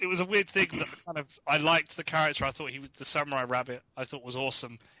 it was a weird thing that I liked the character. I thought he was the Samurai Rabbit. I thought was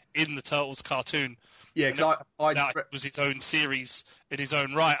awesome in the Turtles cartoon. Yeah, because it was its own series in his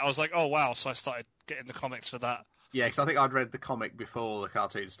own right. I was like, oh wow! So I started getting the comics for that. Yeah, because I think I'd read the comic before the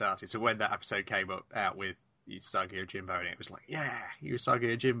cartoon started. So when that episode came out with Usagi Yojimbo in it, was like, yeah,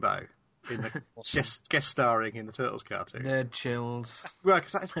 Usagi Yojimbo in the awesome. guest starring in the Turtles cartoon. Nerd chills. Well,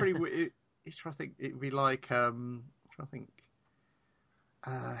 because that's pretty weird. It's trying to think. It would be like how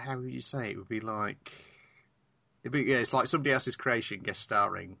would you say it would be like? It's like somebody else's creation guest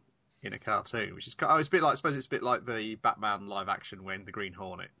starring in a cartoon, which is it's a bit like, I suppose it's a bit like the Batman live action when the Green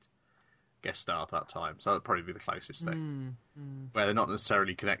Hornet guest starred that time. So that'd probably be the closest thing, where they're not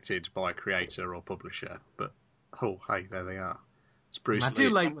necessarily connected by a creator or publisher, but hey, there they are. It's Bruce Lee. I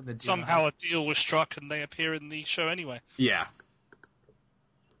do like when somehow a deal was struck and they appear in the show anyway. Yeah.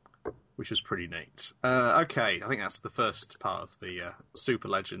 Which was pretty neat. Okay, I think that's the first part of the Super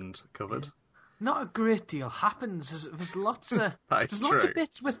Legend covered. Yeah. Not a great deal happens. There's lots of lots of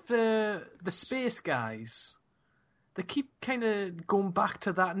bits with the space guys. They keep kind of going back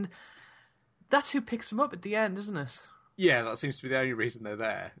to that, and that's who picks them up at the end, isn't it? Yeah, that seems to be the only reason they're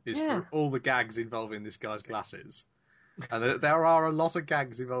there, is for all the gags involving this guy's glasses. And there are a lot of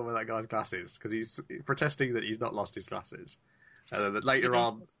gags involving that guy's glasses, because he's protesting that he's not lost his glasses. And then later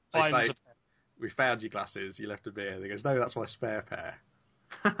on, they say, we found your glasses, you left them here. And he goes, no, that's my spare pair.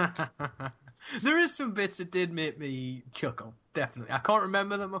 There is some bits that did make me chuckle, definitely. I can't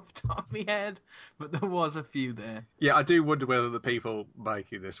remember them off the top of my head, but there was a few there. Yeah, I do wonder whether the people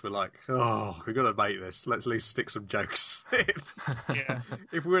making this were like, oh, we've got to make this. Let's at least stick some jokes in. Yeah.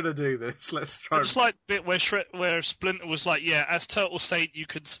 If we're going to do this, let's try. I just like the bit where Splinter was like, yeah, as Turtle Saint, you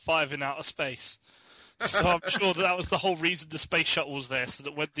could survive in outer space. So I'm sure that was the whole reason the space shuttle was there, so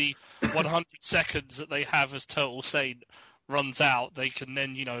that when the 100 seconds that they have as Turtle Saint runs out, they can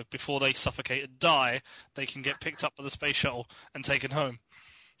then, before they suffocate and die, they can get picked up by the space shuttle and taken home.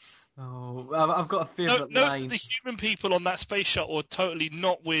 Oh, I've got a favourite line. The human people on that space shuttle are totally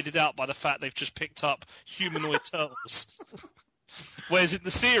not weirded out by the fact they've just picked up humanoid turtles. Whereas in the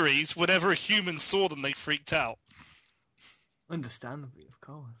series, whenever a human saw them, they freaked out. Understandably, of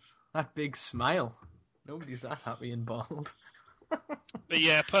course. That big smile. Nobody's that happy and bald. But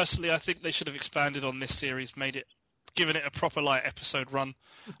yeah, personally, I think they should have expanded on this series, given it a proper episode run.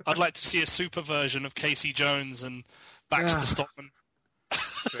 I'd like to see a super version of Casey Jones and Baxter Stockman.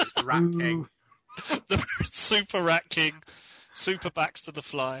 The Rat King. The Super Rat King, Super Baxter the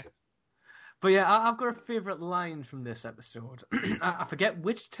Fly. But yeah, I've got a favourite line from this episode. I forget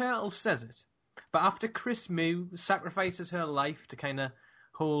which turtle says it, but after Chris Moo sacrifices her life to kind of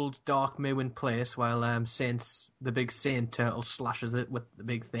hold Dark Moo in place while the big Saint turtle slashes it with the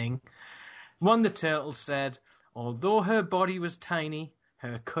big thing, one of the turtles said, although her body was tiny,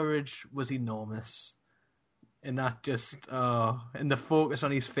 her courage was enormous. And that just, and the focus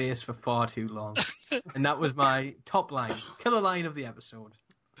on his face for far too long. And that was my top line, killer line of the episode.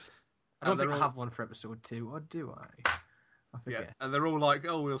 I don't think I have one for episode 2, or do I? I forget. Yeah, and they're all like,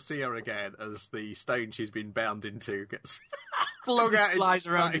 oh, we'll see her again, as the stone she's been bound into gets flung out into space.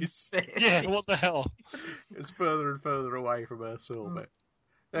 Around his face. Yeah, what the hell? It's further and further away from Earth's orbit.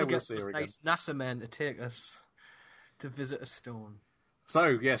 Then we'll see her again. Nice NASA men to take us to visit a stone.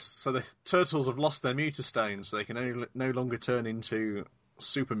 So, yes, the turtles have lost their mutastones, so they can no longer turn into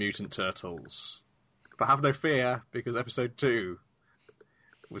super mutant turtles. But have no fear, because episode 2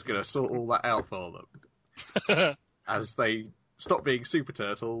 was going to sort all that out for them. As they stop being super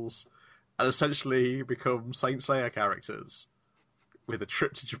turtles and essentially become Saint Seiya characters with a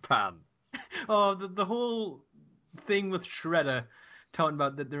trip to Japan. Oh, the whole thing with Shredder talking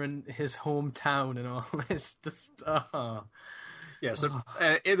about that they're in his hometown and all this. Just, Yeah, so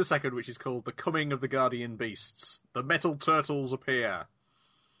in the second, which is called The Coming of the Guardian Beasts, the Metal Turtles appear,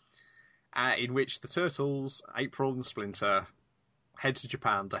 in which the Turtles, April and Splinter, head to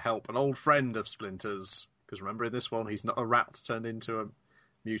Japan to help an old friend of Splinter's, because remember in this one, he's not a rat turned into a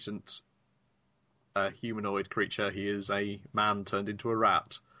mutant humanoid creature, he is a man turned into a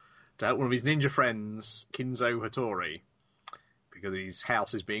rat, to help one of his ninja friends, Kinzo Hattori, because his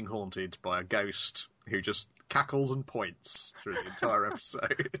house is being haunted by a ghost who just cackles and points through the entire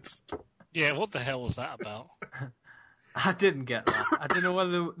episode. Yeah, what the hell was that about? I didn't get that. I don't know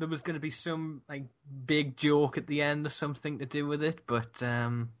whether there was going to be some big joke at the end or something to do with it, but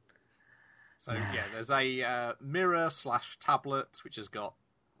So yeah, there's a mirror/tablet which has got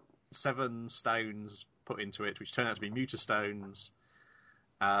 7 stones put into it, which turn out to be mutastones.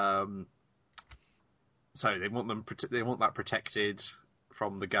 So they want that protected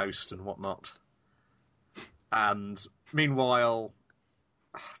from the ghost and whatnot. And meanwhile,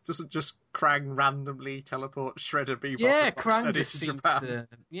 doesn't just Krang randomly teleport Shredder, Bebop, and Krang just to seems Japan?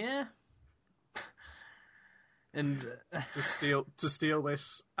 to, and to steal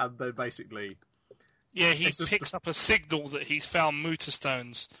this, and then basically, he picks up a signal that he's found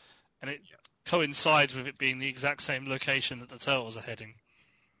mutastones, and it coincides with it being the exact same location that the turtles are heading.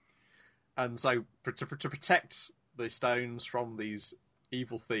 And so, to protect the stones from these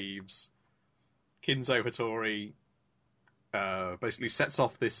evil thieves, Kinzo Hattori basically sets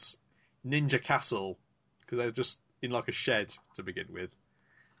off this ninja castle, because they're just in a shed to begin with.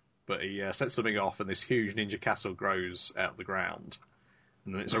 But he sets something off, and this huge ninja castle grows out of the ground.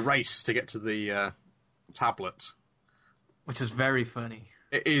 And it's a race to get to the tablet. Which is very funny.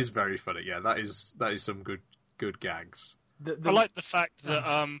 It is very funny, yeah. That is some good gags. I like the fact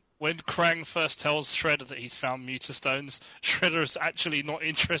that when Krang first tells Shredder that he's found mutastones, Shredder is actually not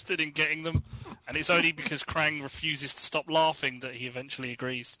interested in getting them, and it's only because Krang refuses to stop laughing that he eventually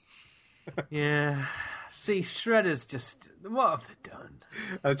agrees. Yeah. See, Shredder's just... What have they done?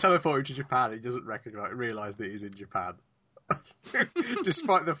 And teleporting to Japan, he doesn't realise that he's in Japan.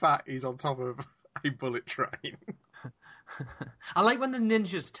 Despite the fact he's on top of a bullet train. I like when the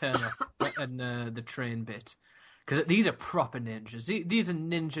ninjas turn up in the train bit. Because these are proper ninjas. These are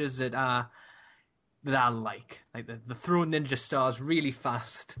ninjas that I like. Like, they throw ninja stars really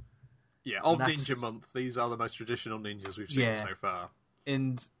fast. Yeah, of Ninja Month, these are the most traditional ninjas we've seen so far.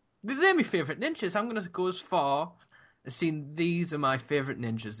 And They're my favourite ninjas. I'm going to go as far as saying these are my favourite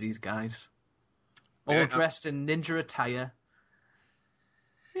ninjas, these guys. All dressed in ninja attire.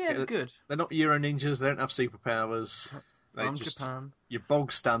 Yeah, they're good. They're not Euro ninjas, they don't have superpowers. From Japan. Your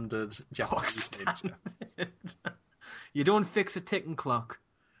bog standard Japanese ninja. You don't fix a ticking clock.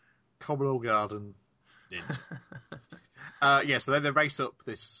 Commodore Garden ninja. So then they race up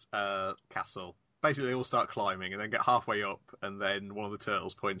this castle. Basically, they all start climbing and then get halfway up, and then one of the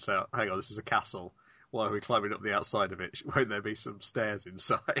turtles points out, hang on, this is a castle. Why are we climbing up the outside of it? Won't there be some stairs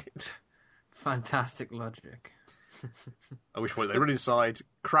inside? Fantastic logic. At which point they run inside.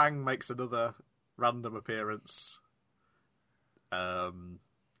 Krang makes another random appearance.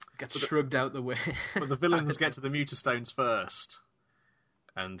 Gets shrugged out the way. But the villains get to the Mutastones first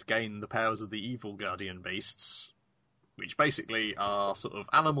and gain the powers of the evil guardian beasts, which basically are sort of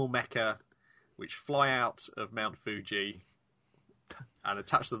animal mecha which fly out of Mount Fuji and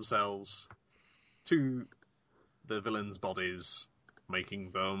attach themselves to the villains' bodies, making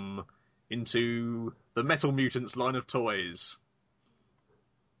them into the Metal Mutants line of toys.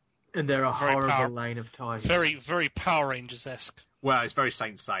 And they're a horrible line of toys. Very, very Power Rangers-esque. Well, it's very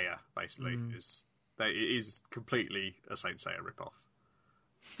Saint Seiya, basically. It is completely a Saint Seiya ripoff.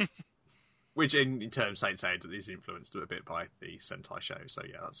 Which, in terms, Saint Seiya is influenced a bit by the Sentai show. So,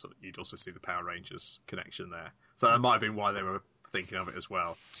 yeah, you'd also see the Power Rangers connection there. So that might have been why they were thinking of it as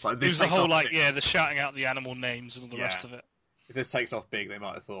well. Like, it was the whole, the shouting out the animal names and all the rest of it. If this takes off big, they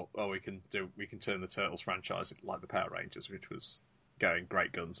might have thought, we can turn the Turtles franchise like the Power Rangers, which was going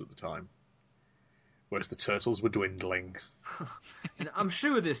great guns at the time. Whereas the Turtles were dwindling. I'm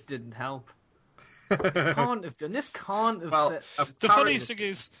sure this didn't help. It can't have done. This can't have... Well, the funniest thing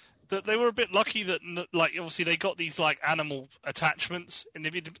is that they were a bit lucky that, obviously they got these, animal attachments, and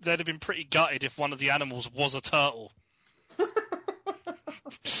they'd have been pretty gutted if one of the animals was a turtle.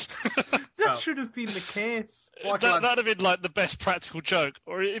 That should have been the case. That'd have been, the best practical joke.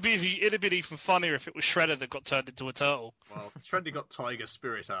 Or it'd have been even funnier if it was Shredder that got turned into a turtle. Well, Shredder got Tiger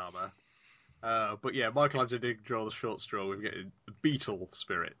Spirit armor. But yeah, Michelangelo did draw the short straw with getting Beetle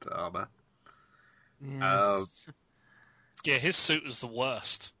Spirit armor. Yes. Yeah, his suit was the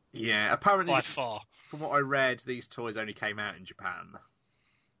worst. Yeah, apparently, by far. From what I read, these toys only came out in Japan.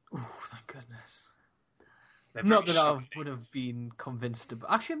 Oh, thank goodness. Not that I would have been convinced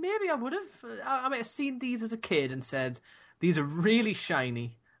about. Actually, maybe I would have. I might have seen these as a kid and said, "These are really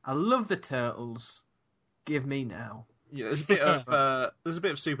shiny. I love the turtles. Give me now." Yeah, there's a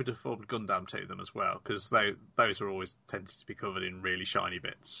bit of super deformed Gundam to them as well, because those were always tended to be covered in really shiny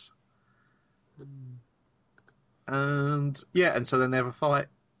bits. And so then they have a fight,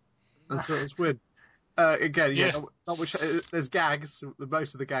 and so it's weird. There's gags.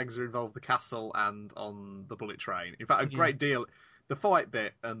 Most of the gags are involved the castle and on the bullet train. In fact, a great deal. The fight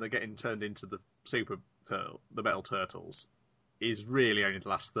bit and they're getting turned into the the metal turtles, is really only the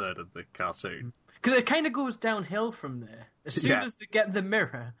last third of the cartoon. Because it kind of goes downhill from there. As soon as they get the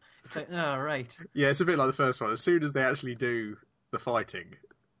mirror, it's like, oh, right. Yeah, it's a bit like the first one. As soon as they actually do the fighting,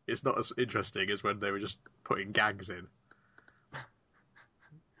 it's not as interesting as when they were just putting gags in.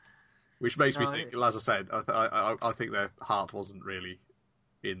 Which makes me think, as I said, I think their heart wasn't really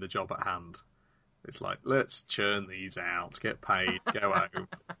in the job at hand. It's like, let's churn these out, get paid, go home.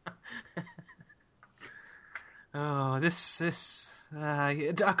 Oh,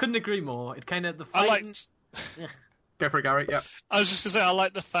 I couldn't agree more. It kind of the fighting. Go for it, Gary. Yeah. I was just going to say, I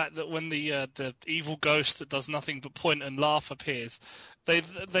like the fact that when the evil ghost that does nothing but point and laugh appears,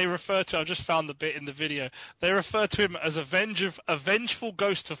 they refer to. I just found the bit in the video. They refer to him as a vengeful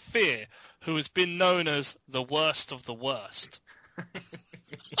ghost of fear, who has been known as the worst of the worst.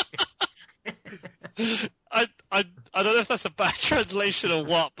 I don't know if that's a bad translation or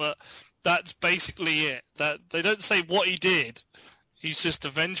what, but that's basically it. That they don't say what he did. He's just a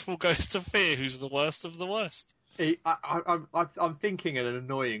vengeful ghost of fear who's the worst of the worst. I'm thinking an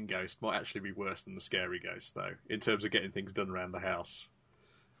annoying ghost might actually be worse than the scary ghost, though, in terms of getting things done around the house.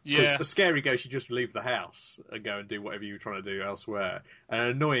 Yeah. A scary ghost, you just leave the house and go and do whatever you're trying to do elsewhere. And an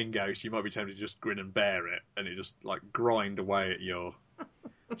annoying ghost, you might be tempted to just grin and bear it, and it just, grind away at your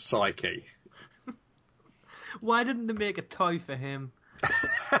psyche. Why didn't they make a toy for him?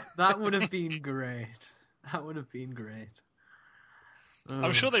 That would have been great.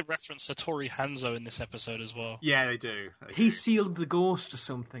 I'm sure they reference Hattori Hanzo in this episode as well. Yeah, they do. He sealed the ghost or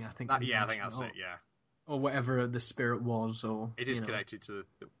something, I think. I think that's it, yeah. Or whatever the spirit was. Or it is connected to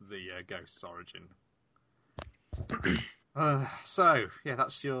the ghost's origin.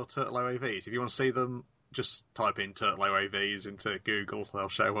 That's your Turtle OAVs. If you want to see them, just type in Turtle OAVs into Google. They'll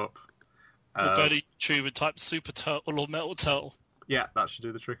show up. Or go to YouTube and type Super Turtle or Metal Turtle. Yeah, that should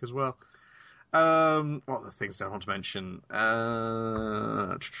do the trick as well. What are the things I want to mention?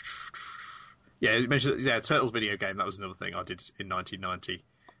 Turtles video game. That was another thing I did in 1990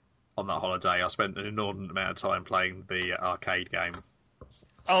 on that holiday. I spent an inordinate amount of time playing the arcade game.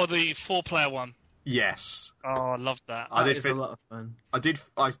 Oh, the 4-player one. Yes. Oh, I loved that. That is a lot of fun.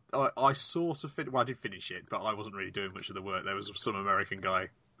 I sort of I did finish it, but I wasn't really doing much of the work. There was some American guy,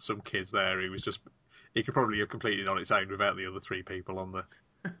 some kid there who was just... He could probably have completed it on its own without the other 3 people on the...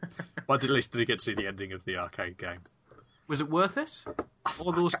 But at least did he get to see the ending of the arcade game. Was it worth it?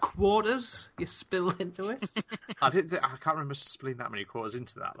 All those quarters you spilled into it? I can't remember spilling that many quarters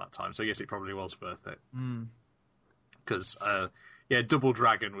into that time, so yes, it probably was worth it. Because, Double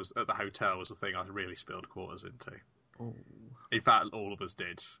Dragon was at the hotel was the thing I really spilled quarters into. Oh. In fact, all of us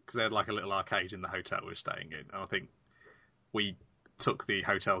did, because they had like a little arcade in the hotel we were staying in, and I think we took the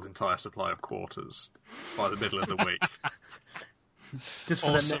hotel's entire supply of quarters by the middle of the week. Just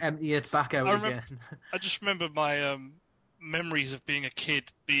for them to empty it back out again. I just remember my memories of being a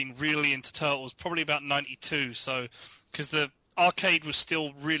kid being really into Turtles, probably about 92, so because the arcade was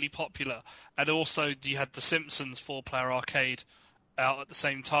still really popular, and also you had the Simpsons 4-player arcade out at the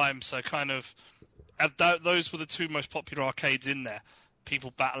same time, so kind of those were the 2 most popular arcades in there.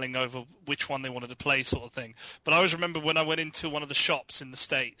 People battling over which one they wanted to play, sort of thing. But I always remember when I went into one of the shops in the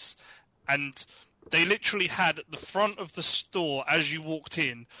States, and they literally had at the front of the store, as you walked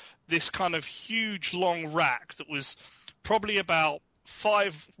in, this kind of huge long rack that was probably about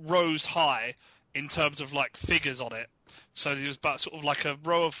 5 rows high in terms of like figures on it. So there was about sort of like a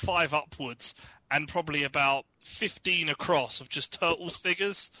row of 5 upwards, and probably about 15 across of just Turtles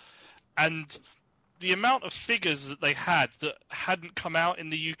figures. And the amount of figures that they had that hadn't come out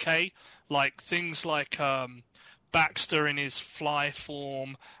in the UK, like things like Baxter in his fly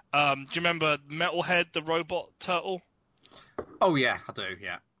form. Do you remember Metalhead, the robot turtle? Oh, yeah, I do,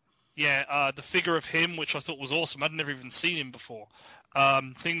 yeah. Yeah, the figure of him, which I thought was awesome. I'd never even seen him before.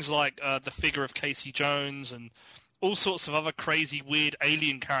 Things like the figure of Casey Jones and all sorts of other crazy, weird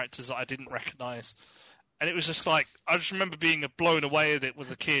alien characters that I didn't recognise. And it was just like, I just remember being blown away at it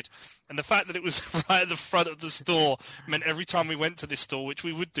with a kid. And the fact that it was right at the front of the store meant every time we went to this store, which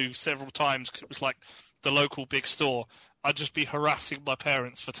we would do several times because it was like the local big store, I'd just be harassing my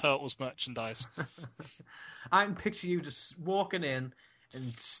parents for Turtles merchandise. I can picture you just walking in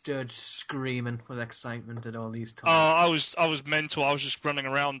and Sturge screaming with excitement at all these toys. Oh, I was mental. I was just running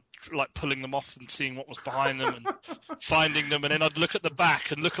around, like pulling them off and seeing what was behind them and finding them. And then I'd look at the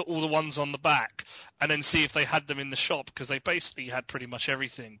back and look at all the ones on the back, and then see if they had them in the shop, because they basically had pretty much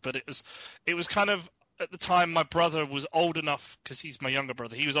everything. But it was kind of, at the time, my brother was old enough, because he's my younger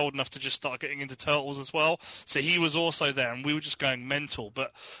brother. He was old enough to just start getting into Turtles as well. So he was also there, and we were just going mental.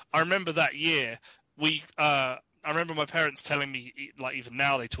 But I remember that year I remember my parents telling me, like even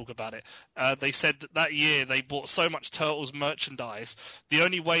now they talk about it, they said that year they bought so much Turtles merchandise, the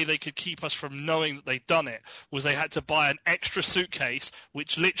only way they could keep us from knowing that they'd done it was they had to buy an extra suitcase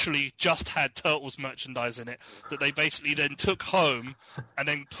which literally just had Turtles merchandise in it, that they basically then took home and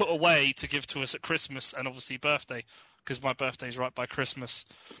then put away to give to us at Christmas and obviously birthday, because my birthday's right by Christmas.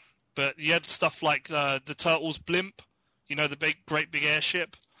 But you had stuff like the Turtles blimp, you know, the great big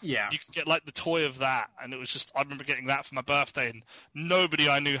airship. Yeah. You could get like the toy of that, and it was just, I remember getting that for my birthday, and nobody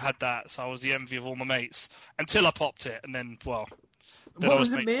I knew had that, so I was the envy of all my mates until I popped it, and then, well. What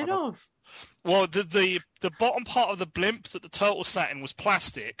was it made of? Well, the bottom part of the blimp that the turtle sat in was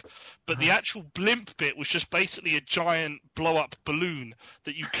plastic, but the actual blimp bit was just basically a giant blow-up balloon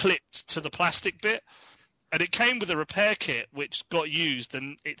that you clipped to the plastic bit, and it came with a repair kit which got used,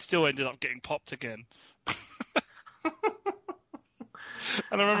 and it still ended up getting popped again.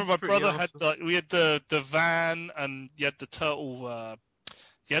 And I remember my brother had we had the van, and you had the turtle.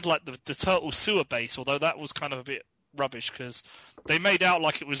 You had like the turtle sewer base, although that was kind of a bit rubbish because they made out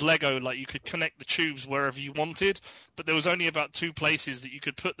like it was Lego, like you could connect the tubes wherever you wanted, but there was only about 2 places that you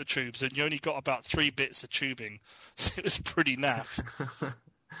could put the tubes, and you only got about 3 bits of tubing, so it was pretty naff.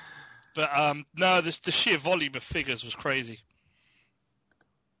 But no, the sheer volume of figures was crazy.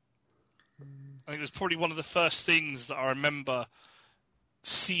 I think it was probably one of the first things that I remember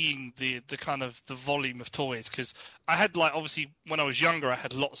seeing the kind of the volume of toys, because I had, like, obviously when I was younger I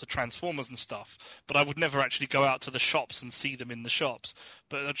had lots of Transformers and stuff, but I would never actually go out to the shops and see them in the shops.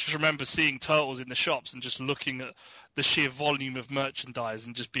 But I just remember seeing Turtles in the shops and just looking at the sheer volume of merchandise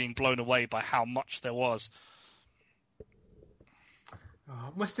and just being blown away by how much there was. Oh,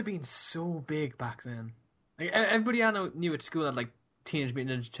 it must have been so big back then. Like, everybody I knew at school had like Teenage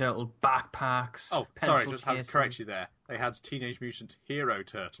Mutant Ninja Turtle backpacks. Oh, sorry, just had to correct you there. They had Teenage Mutant Hero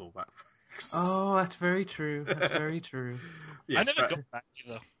Turtle backpacks. nunchucks. Oh, that's very true. That's very true. Yes, I never got that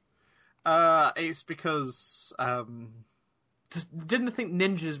either. It's because Just didn't think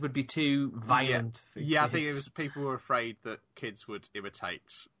ninjas would be too violent. I think it was people were afraid that kids would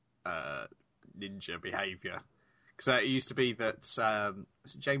imitate ninja behaviour. Because it used to be that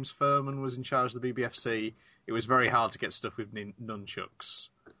James Furman was in charge of the BBFC. It was very hard to get stuff with nunchucks.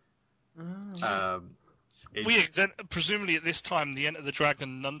 Oh. Presumably at this time, the Enter the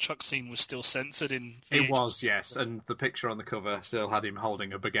Dragon nunchuck scene was still censored in VH. It was, yes, and the picture on the cover still had him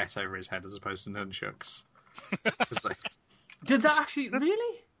holding a baguette over his head as opposed to nunchucks. Did that actually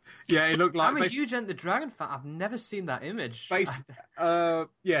really? Yeah, it looked like. I'm a huge Enter the Dragon fan. I've never seen that image. So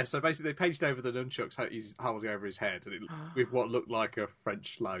basically they paged over the nunchucks he's holding over his head with what looked like a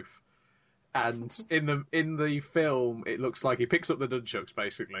French loaf. And in the film, it looks like he picks up the nunchucks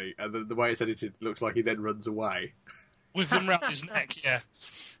basically, and the way it's edited, it looks like he then runs away with them round his neck. Yeah.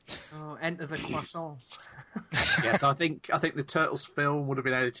 Oh, Enter the Croissant. Yes, I think the Turtles film would have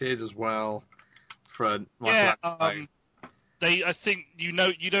been edited as well. I think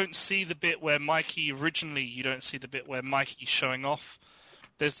you don't see the bit where Mikey's showing off.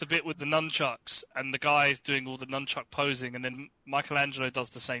 There's the bit with the nunchucks and the guy's doing all the nunchuck posing, and then Michelangelo does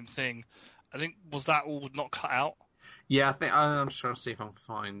the same thing. I think was that all not cut out? Yeah, I think I'm just trying to see if I can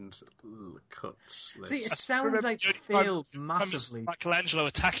find the cuts. See, it sounds like it failed massively. Michelangelo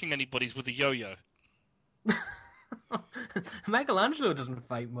attacking anybody's with a yo-yo. Michelangelo doesn't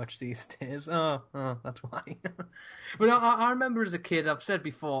fight much these days. Oh, that's why. But I remember as a kid, I've said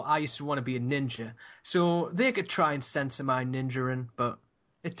before, I used to want to be a ninja. So they could try and censor my ninjaing, but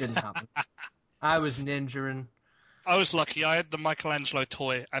it didn't happen. I was ninjaing. I was lucky. I had the Michelangelo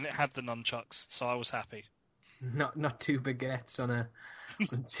toy, and it had the nunchucks, so I was happy. Not two baguettes on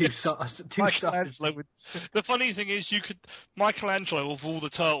two sausages. The funny thing is, Michelangelo of all the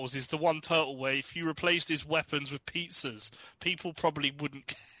turtles is the one turtle where if you replaced his weapons with pizzas, people probably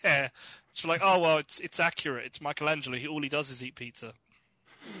wouldn't care. It's like, oh well, it's accurate. It's Michelangelo. All he does is eat pizza.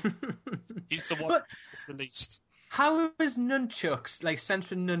 He's the one that's the least. How is nunchucks, like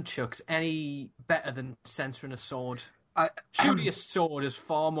censoring nunchucks, any better than censoring a sword? Surely a sword is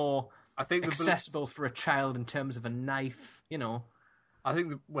far more accessible for a child in terms of a knife, you know. I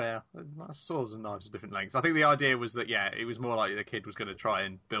think swords and knives are different lengths. I think the idea was that it was more like the kid was going to try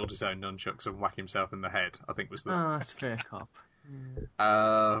and build his own nunchucks and whack himself in the head. I think was the. Oh, that's fair cop.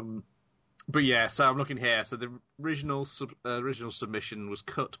 But yeah, so I'm looking here. So the original submission was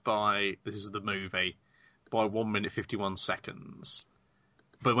cut by, this is the movie, by 1 minute 51 seconds.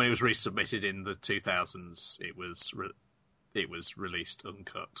 But when it was resubmitted in the 2000s, it was released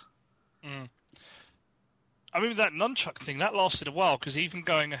uncut. Mm. I mean, that nunchuck thing, that lasted a while, because even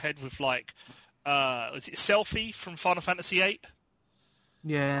going ahead with, was it Selfie from Final Fantasy VIII?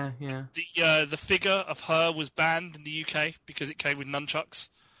 Yeah. The figure of her was banned in the UK because it came with nunchucks.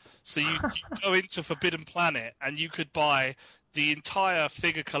 So you go into Forbidden Planet and you could buy the entire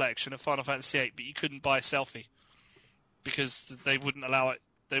figure collection of Final Fantasy VIII, but you couldn't buy Selfie because they wouldn't allow it.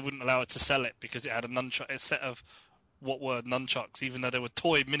 They wouldn't allow it to sell it because it had a set of what were nunchucks, even though they were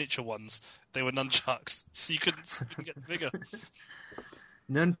toy miniature ones. They were nunchucks, so you couldn't get the figure.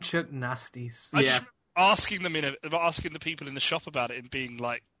 Nunchuck nasties. I just asking the people in the shop about it and being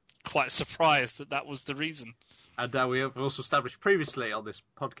like quite surprised that was the reason. And we have also established previously on this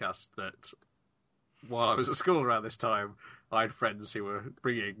podcast that while I was at school around this time, I had friends who were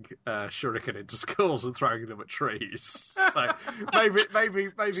bringing shuriken into schools and throwing them at trees. So maybe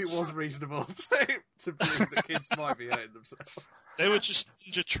it was reasonable to believe that kids might be hurting themselves. They were just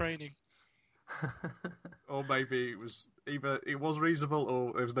ninja training. Or maybe it was either it was reasonable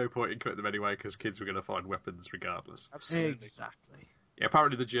or there was no point in cutting them anyway because kids were going to find weapons regardless. Absolutely. Exactly. Yeah,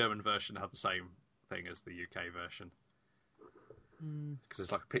 apparently the German version had the same thing as the UK version. Because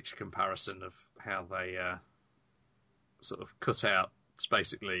there's like a picture comparison of how they sort of cut out, it's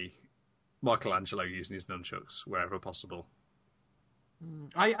basically Michelangelo using his nunchucks wherever possible.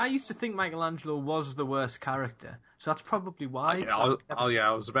 I used to think Michelangelo was the worst character, so that's probably why.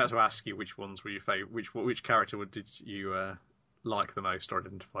 I was about to ask you which ones were your favourite. Which character did you like the most or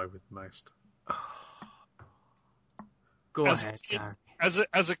identify with the most? Go ahead, Gary.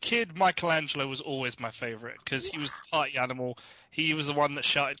 As a kid, Michelangelo was always my favourite because he was the party animal. He was the one that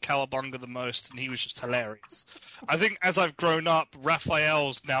shouted "Cowabunga" the most, and he was just hilarious. I think as I've grown up,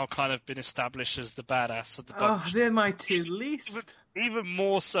 Raphael's now kind of been established as the badass of the bunch. Oh, they're my two least. Even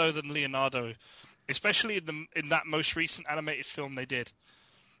more so than Leonardo, especially in that most recent animated film they did,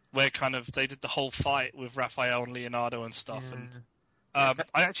 where kind of they did the whole fight with Raphael and Leonardo and stuff. Yeah. And I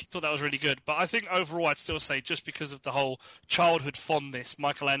actually thought that was really good. But I think overall, I'd still say just because of the whole childhood fondness,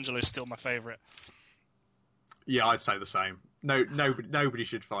 Michelangelo is still my favourite. Yeah, I'd say the same. Nobody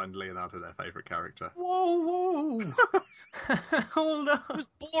should find Leonardo their favourite character. Whoa! Hold on. It was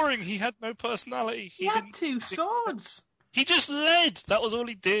boring. He had no personality. He had 2 swords. He just led. That was all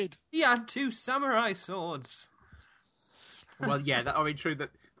he did. He had 2 samurai swords. Well, yeah, true that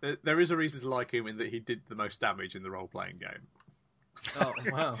there is a reason to like him in that he did the most damage in the role-playing game. Oh,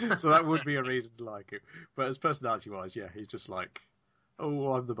 wow. So that would be a reason to like him. But as personality-wise, yeah, he's just like,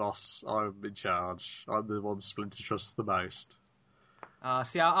 oh, I'm the boss. I'm in charge. I'm the one Splinter trusts the most.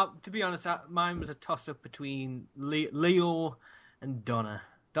 To be honest, mine was a toss-up between Leo and Donna.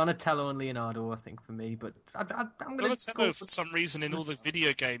 Donatello and Leonardo, I think, for me. But I'm going to Donatello, for some reason, in all the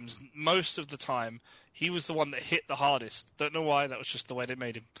video games, most of the time, he was the one that hit the hardest. Don't know why, that was just the way they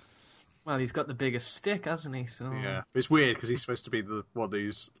made him. Well, he's got the biggest stick, hasn't he? So yeah, it's weird because he's supposed to be the one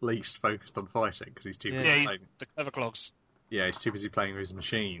who's least focused on fighting because he's too busy playing. He's the clever clogs. Yeah, he's too busy playing with his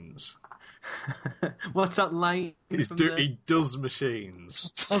machines. What's that line? He does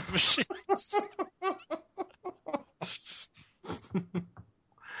machines. Does machines.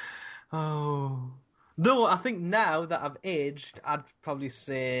 Oh. Though I think now that I've aged, I'd probably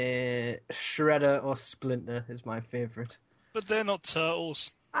say Shredder or Splinter is my favourite. But they're not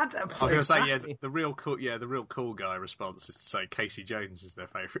turtles. I was going to say, the real cool guy response is to say Casey Jones is their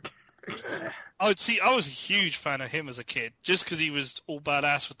favourite character. I was a huge fan of him as a kid, just because he was all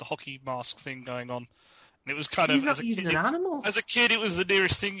badass with the hockey mask thing going on. And it was kind He's of, not even an animal. As a kid, it was the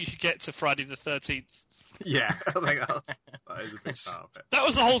nearest thing you could get to Friday the 13th. Yeah, I think that is a big part of it. That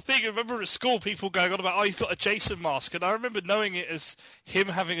was the whole thing. I remember at school people going on about, he's got a Jason mask. And I remember knowing it as him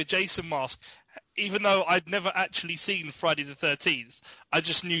having a Jason mask, even though I'd never actually seen Friday the 13th. I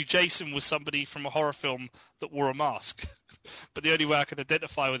just knew Jason was somebody from a horror film that wore a mask. But the only way I could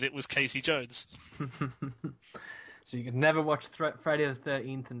identify with it was Casey Jones. So you could never watch Friday the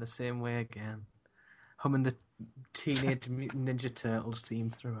 13th in the same way again. Humming the Teenage Mutant Ninja Turtles theme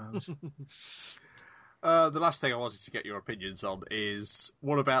throughout. The last thing I wanted to get your opinions on is,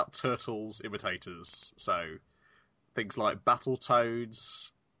 what about Turtles imitators? So, things like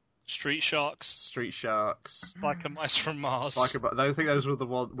Battletoads, Street Sharks, Biker Mice from Mars. I think those were the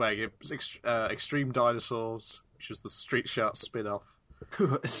ones where Extreme Dinosaurs, which was the Street Sharks spin-off.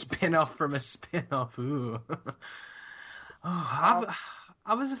 A spin-off from a spin-off. Ooh. I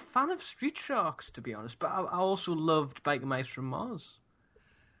was a fan of Street Sharks, to be honest, but I also loved Biker Mice from Mars.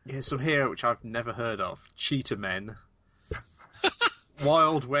 Yeah, some here which I've never heard of. Cheetah Men.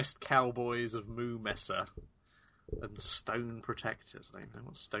 Wild West Cowboys of Moo Mesa. And Stone Protectors. I don't know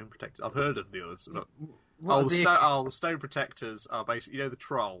what Stone Protectors... I've heard of the others. But... the Stone Protectors are basically, the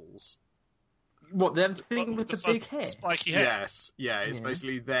trolls. What, them thing with the big head? Spiky head? Yes, yeah, it's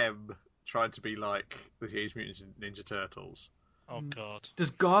basically them trying to be like the Teenage Mutant Ninja Turtles. Oh, God.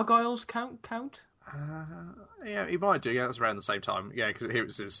 Does Gargoyles count? Yeah, he might do. Yeah, that's around the same time. Yeah, because here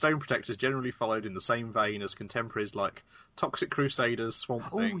it says Stone Protectors generally followed in the same vein as contemporaries like Toxic Crusaders,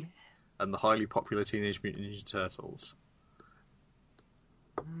 Swamp Thing, and the highly popular Teenage Mutant Ninja Turtles.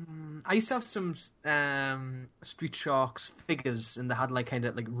 I used to have some Street Sharks figures, and they had kind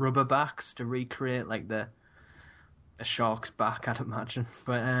of rubber backs to recreate a shark's back, I'd imagine.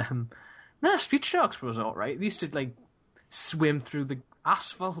 But Street Sharks was alright. They used to swim through the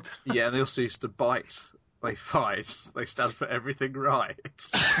asphalt. Yeah, they also used to bite. They fight. They stand for everything right.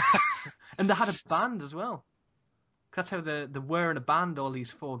 And they had a band as well. That's how they were in a band, all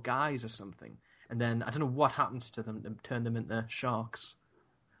these 4 guys or something. And then, I don't know what happens to them to turn them into sharks.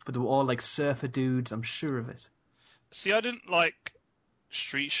 But they were all surfer dudes, I'm sure of it. See, I didn't like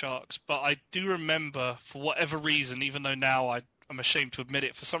Street Sharks, but I do remember, for whatever reason, even though now I'm ashamed to admit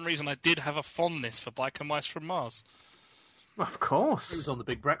it, for some reason I did have a fondness for Biker Mice from Mars. Well, of course. It was on the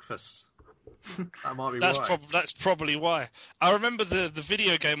Big Breakfast. That might be why. That's probably why. I remember the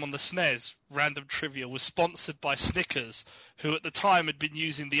video game on the SNES, Random Trivia, was sponsored by Snickers, who at the time had been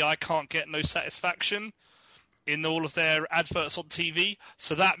using the I Can't Get No Satisfaction in all of their adverts on TV.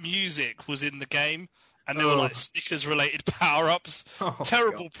 So that music was in the game, and there were Snickers-related power-ups.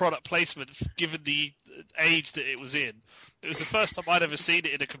 Terrible product placement, given the age that it was in. It was the first time I'd ever seen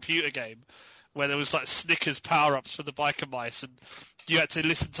it in a computer game, where there was Snickers power-ups for the Biker Mice, and you had to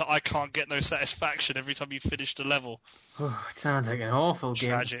listen to I Can't Get No Satisfaction every time you finished a level. Oh, it sounds like an awful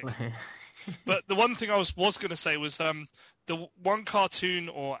Tragic. Game. But the one thing I was going to say was the one cartoon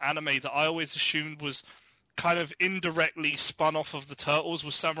or anime that I always assumed was kind of indirectly spun off of the Turtles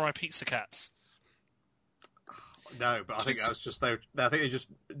was Samurai Pizza Cats. No, but I think that was just I think they just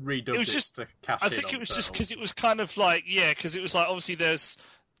redubbed it to cash in. I think it was just because it was kind of like because it was like obviously there's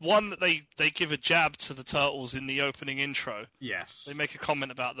one that they give a jab to the turtles in the opening intro. Yes, they make a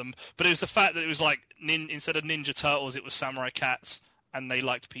comment about them, but it was the fact that it was like instead of Ninja Turtles, it was Samurai Cats, and they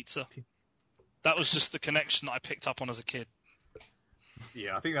liked pizza. That was just the connection that I picked up on as a kid.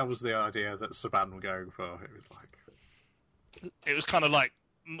 Yeah, I think that was the idea that Saban were going for. It was kind of like.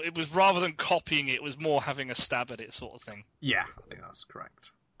 It was rather than copying it was more having a stab at it sort of thing. Yeah, I think that's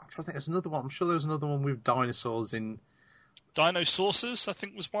correct. I'm trying to think there's another one. I'm sure there was another one with dinosaurs in... Dino Saucers, I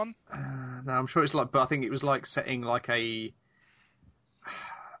think, was one. No, I'm sure it's like... But I think it was like setting like a...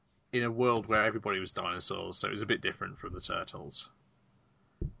 in a world where everybody was dinosaurs, so it was a bit different from the Turtles.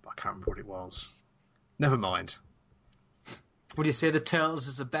 But I can't remember what it was. Never mind. Would you say the Turtles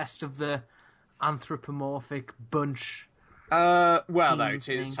is the best of the anthropomorphic bunch? Well, no, it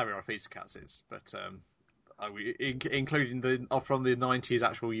is Samurai Pizza Cats is, but including from the 90s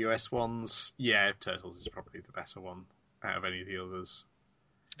actual US ones, yeah, Turtles is probably the better one out of any of the others.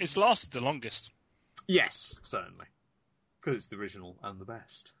 It's lasted the longest. Yes, certainly, because it's the original and the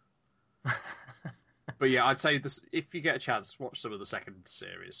best. But yeah, I'd say if you get a chance, watch some of the second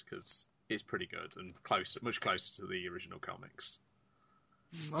series because it's pretty good and much closer to the original comics.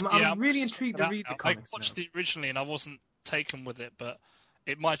 I'm really intrigued to read the comics. I watched it originally and I wasn't taken with it, but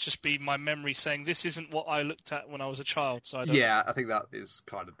it might just be my memory saying this isn't what I looked at when I was a child. So I don't... Yeah, I think that is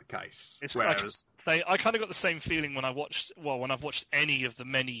kind of the case. Whereas I kind of got the same feeling when I've watched any of the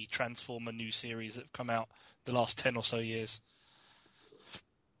many Transformer new series that have come out the last 10 or so years.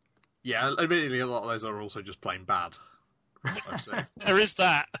 Yeah, admittedly, a lot of those are also just plain bad. There is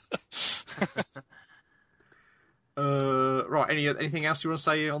that. Right, anything else you want to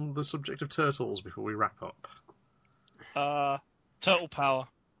say on the subject of Turtles before we wrap up? Turtle power.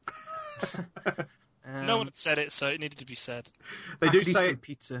 No one had said it, so it needed to be said. They do say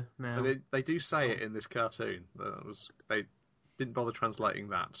pizza now. So they do say it in this cartoon. They didn't bother translating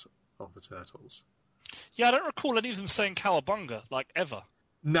that of the Turtles. Yeah, I don't recall any of them saying cowabunga, like, ever.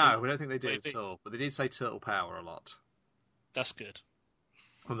 No, we don't think they did at all. But they did say turtle power a lot. That's good.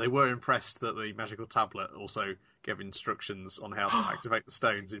 And they were impressed that the magical tablet also gave instructions on how to activate the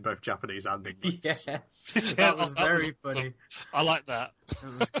stones in both Japanese and English. Yes, that was very funny. I like that.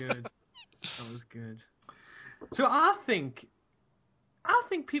 That was good. That was good. So I think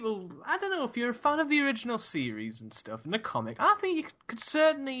people, I don't know if you're a fan of the original series and stuff, and the comic, I think you could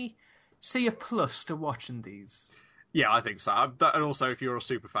certainly see a plus to watching these. Yeah, I think so. And also, if you're a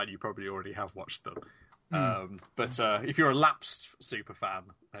super fan, you probably already have watched them. But if you're a lapsed super fan,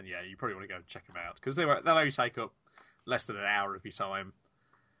 then yeah, you probably want to go and check them out because they'll only take up less than an hour of your time.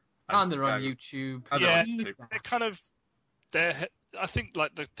 And they're on YouTube. Yeah, they're kind of. I think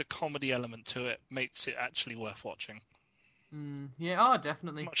like the comedy element to it makes it actually worth watching. Yeah,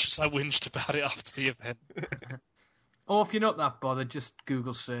 definitely. Much as I whinged about it after the event. Or if you're not that bothered, just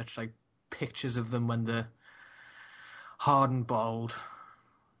Google search like pictures of them when they're hard and bolder,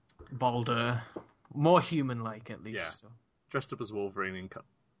 more human-like at least. Yeah, dressed up as Wolverine.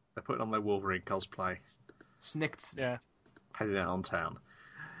 They're putting on their Wolverine cosplay. Snicked. Yeah. Heading out on town.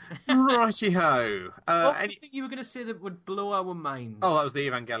 Righty-ho. What do you think you were going to say that would blow our minds? Oh, that was the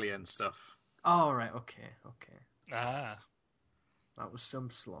Evangelion stuff. Oh, right, okay. Ah. That was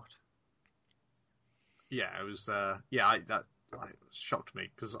some slot. Yeah, it was, that shocked me,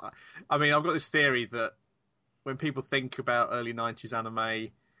 because, I mean, I've got this theory that when people think about early 90s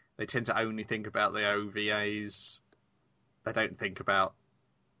anime, they tend to only think about the OVAs. They don't think about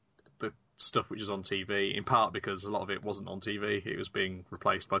the stuff which is on TV, in part because a lot of it wasn't on TV. It was being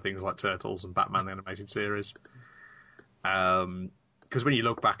replaced by things like Turtles and Batman the Animated Series. Because when you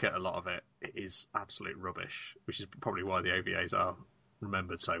look back at a lot of it, it is absolute rubbish, which is probably why the OVAs are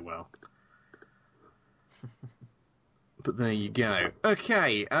remembered so well. But there you go.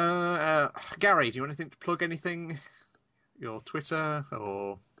 Okay, Gary, do you want anything to plug anything? Your Twitter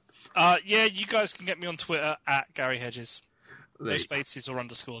or? Yeah, you guys can get me on Twitter at Gary Hedges. No spaces or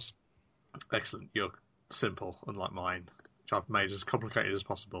underscores. Excellent. You're simple, unlike mine, which I've made as complicated as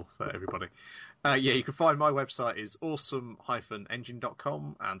possible for everybody. Yeah, you can find my website is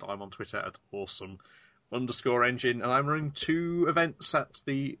awesome-engine.com, and I'm on Twitter at awesome_engine, and I'm running 2 events at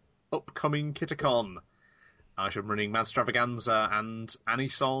the upcoming Kitacon. I'm running Madstravaganza and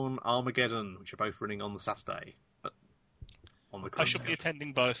Anison Armageddon, which are both running on the Saturday. I should be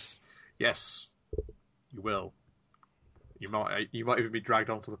attending both. Yes, you will. You might even be dragged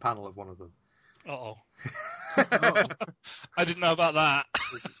onto the panel of one of them. Uh-oh. I didn't know about that.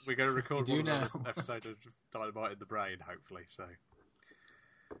 We're going to record one of this episode of Dynamite in the Brain, hopefully. So,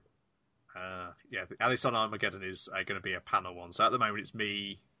 Yeah, Alice on Armageddon is going to be a panel one. So at the moment, it's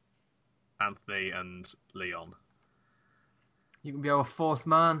me, Anthony, and Leon. You can be our fourth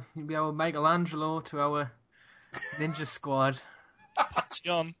man. You can be our Michelangelo to our ninja squad. Party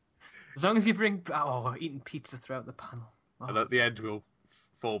on. As long as you bring eating pizza throughout the panel. Oh. And at the end, we'll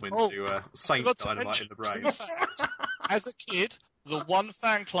form into Saint Dynamite in the brain. As a kid, the one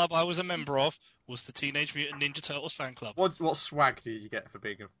fan club I was a member of was the Teenage Mutant Ninja Turtles fan club. What swag did you get for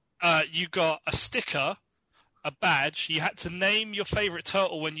being You got a sticker, a badge. You had to name your favourite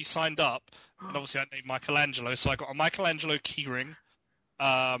turtle when you signed up. And obviously I named Michelangelo, so I got a Michelangelo keyring,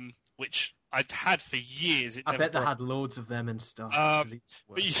 which I'd had for years. I bet they had loads of them and stuff.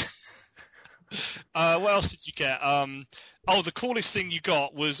 What else did you get? The coolest thing you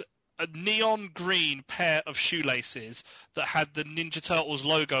got was a neon green pair of shoelaces that had the Ninja Turtles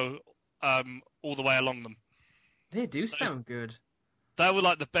logo all the way along them. They do sound good. They were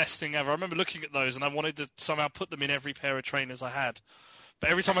like the best thing ever. I remember looking at those and I wanted to somehow put them in every pair of trainers I had. But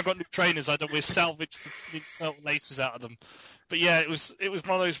every time I got new trainers, I'd always salvage the Ninja Turtle laces out of them. But yeah, it was one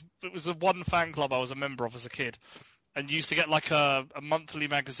of those. It was the one fan club I was a member of as a kid, and you used to get like a monthly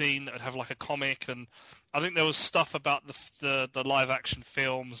magazine that would have like a comic, and I think there was stuff about the live action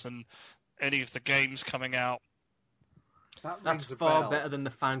films and any of the games coming out. That's far better than the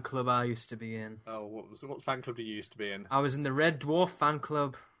fan club I used to be in. Oh, what fan club did you used to be in? I was in the Red Dwarf fan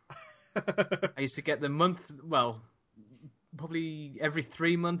club. I used to get probably every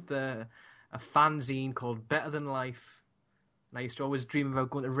 3 months, a fanzine called Better Than Life. And I used to always dream about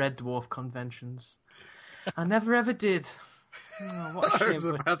going to Red Dwarf conventions. I never ever did. Oh, what a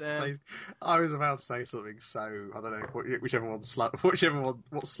shame. I was about to say something, so I don't know what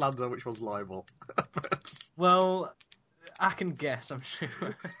slander, which one's libel. Well, I can guess, I'm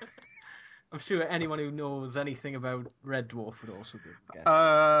sure. I'm sure anyone who knows anything about Red Dwarf would also guess.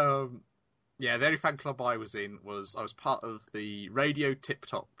 Yeah, the only fan club I was in was I was part of the Radio Tip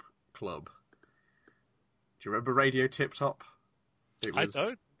Top Club. Do you remember Radio Tip Top? I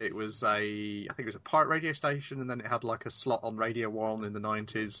don't. It was I think it was a pirate radio station, and then it had like a slot on Radio 1 in the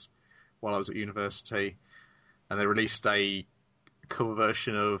 90s while I was at university. And they released a cover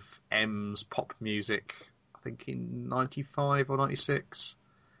version of M's pop music, I think in 95 or 96.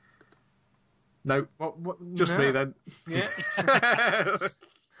 No, just me then. Yeah.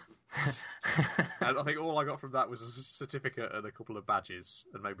 And I think all I got from that was a certificate and a couple of badges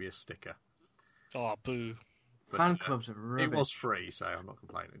and maybe a sticker. Oh, boo. But, fan clubs are rubbish. It was free, so I'm not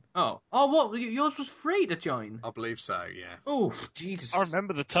complaining. Oh, what? Yours was free to join? I believe so, yeah. Oh, Jesus. I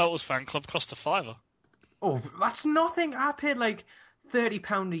remember the Turtles fan club cost $5. Oh, that's nothing. I paid like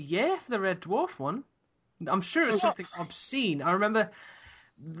 £30 a year for the Red Dwarf one. I'm sure it's something obscene. I remember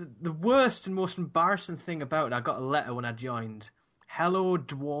the worst and most embarrassing thing about it, I got a letter when I joined. Hello,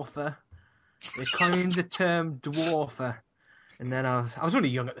 Dwarfer. They coined the term Dwarfer. And then I was only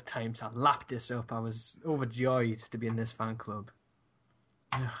young at the time, so I lapped this up. I was overjoyed to be in this fan club.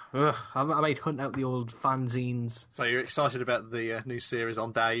 I might hunt out the old fanzines. So you're excited about the new series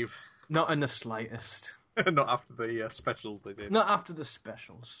on Dave? Not in the slightest. Not after the specials they did. Not after the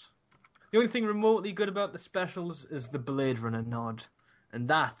specials. The only thing remotely good about the specials is the Blade Runner nod.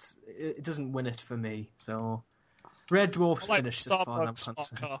 And it doesn't win it for me. So Red Dwarf's finished as far as I'm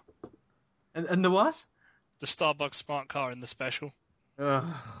concerned. And the what? The Starbucks smart car in the special.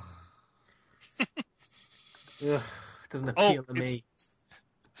 Ugh. Doesn't appeal to me.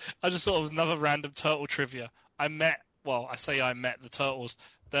 I just thought of another random turtle trivia. I met the turtles.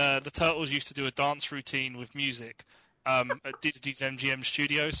 The turtles used to do a dance routine with music at Disney's MGM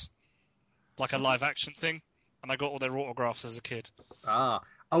Studios, like a live action thing, and I got all their autographs as a kid.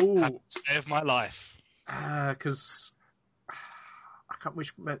 Happiest day of my life. Because I can't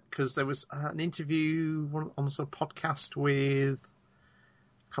wish because there was an interview on some podcast with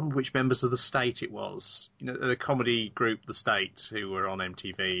I can't remember which members of the State it was. You know, the comedy group The State, who were on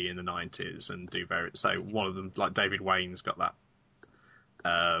MTV in the 90s and do so one of them, like David Wayne's got that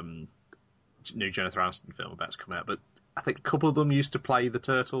new Jennifer Aniston film about to come out, but I think a couple of them used to play the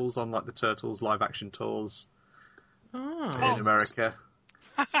Turtles on like the Turtles live action tours in America.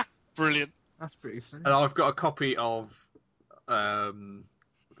 Brilliant. That's pretty funny. And I've got a copy of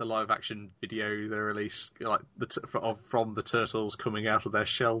the live action video they released, like from the Turtles coming out of their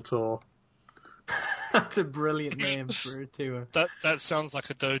shell tour. That's a brilliant name for a tour. That sounds like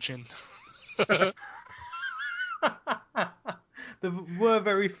a dojin. They were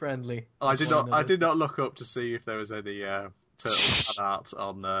very friendly. I did not look up to see if there was any Turtles fan art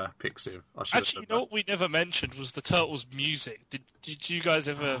on Pixiv. Actually, you know what we never mentioned was the Turtles music. Did you guys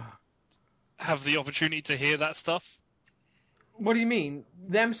ever have the opportunity to hear that stuff? What do you mean?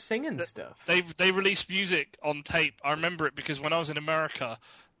 Them singing stuff? They released music on tape. I remember it because when I was in America,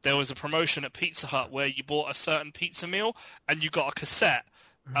 there was a promotion at Pizza Hut where you bought a certain pizza meal and you got a cassette.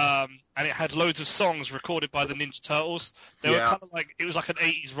 And it had loads of songs recorded by the Ninja Turtles. They were kind of like, it was like an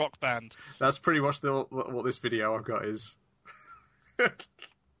 80s rock band. That's pretty much what this video I've got is.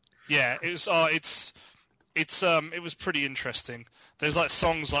 Yeah, it was. It was pretty interesting. There's like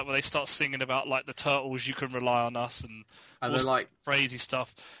songs like where they start singing about like the turtles, you can rely on us, and all like crazy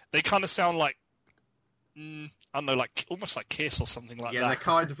stuff. They kind of sound like I don't know, like almost like Kiss or something like that. Yeah, they're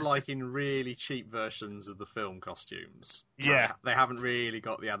kind of like in really cheap versions of the film costumes. Yeah, they haven't really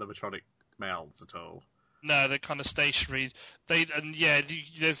got the animatronic mouths at all. No, they're kind of stationary.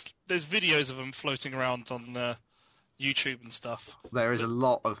 There's videos of them floating around on YouTube and stuff. There is a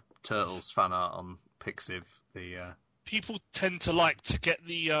lot of Turtles fan art on Pixiv. People tend to like to get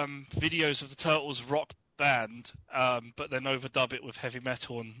the videos of the Turtles rock band, but then overdub it with heavy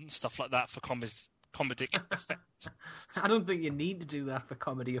metal and stuff like that for comedic effect. I don't think you need to do that for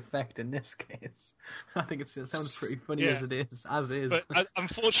comedy effect in this case. I think it sounds pretty funny as it is. But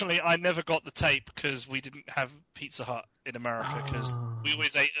unfortunately, I never got the tape because we didn't have Pizza Hut in America because we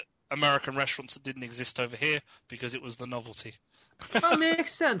always ate at American restaurants that didn't exist over here because it was the novelty. That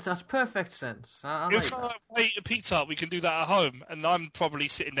makes sense. That's perfect sense. If I wait a Pizza Hut, we can do that at home. And I'm probably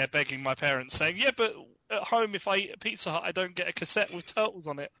sitting there begging my parents, saying, "Yeah, but at home, if I eat a Pizza Hut, I don't get a cassette with Turtles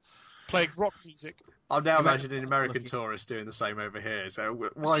on it, playing rock music." I'm now imagining American tourists doing the same over here. So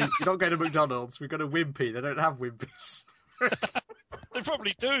why you're not going to McDonald's? We've got a Wimpy. They don't have Wimpies. They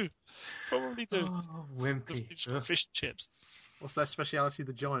probably do. Oh, Wimpy. Fish and chips. What's their speciality?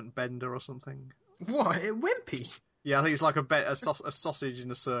 The giant bender or something? What? A Wimpy? Yeah, I think it's like a sausage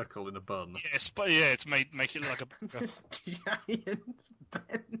in a circle in a bun. Yes, but yeah, it's make it look like a giant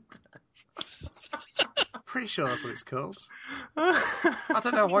bender. Pretty sure that's what it's called. I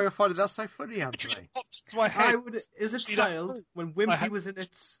don't know why you're finding that so funny, Anthony. My head. As a child, when Wimpy was in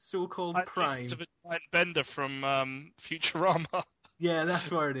its so-called prime. It's a giant bender from Futurama. Yeah,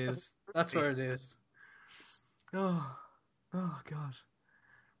 that's where it is. Oh God.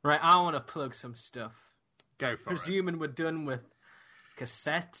 Right, I want to plug some stuff. Go for it. Presuming we're done with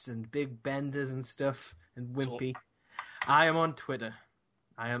cassettes and big benders and stuff and Wimpy. I am on Twitter.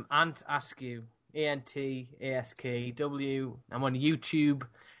 I am AntAskU. ANTASKW. I'm on YouTube.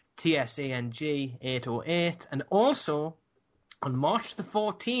 TSANG808. And also, on March the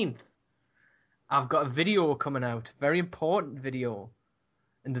 14th, I've got a video coming out. Very important video.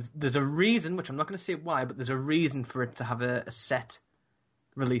 And there's a reason, which I'm not going to say why, but there's a reason for it to have a set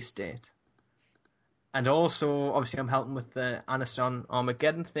release date. And also, obviously, I'm helping with the Anason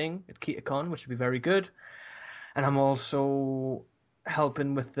Armageddon thing at KitaCon, which will be very good. And I'm also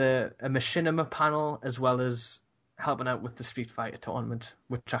helping with a Machinima panel, as well as helping out with the Street Fighter tournament,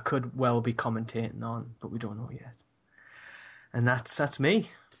 which I could well be commentating on, but we don't know yet. And that's me.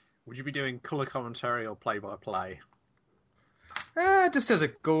 Would you be doing colour commentary or play-by-play? Just as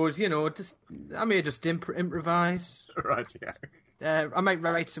it goes, I may just improvise. Right, yeah. I might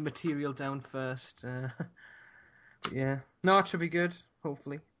write some material down first. But yeah. No, it should be good,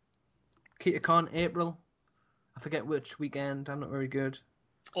 hopefully. KitaCon, April. I forget which weekend. I'm not very good.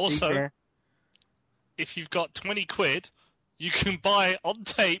 Also, if you've got 20 quid, you can buy on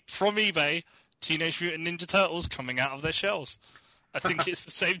tape from eBay Teenage Mutant Ninja Turtles coming out of their shells. I think it's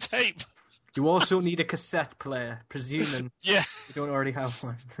the same tape. You also need a cassette player, presuming you don't already have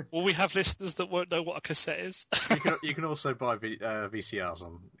one. Well, we have listeners that won't know what a cassette is. You can also buy VCRs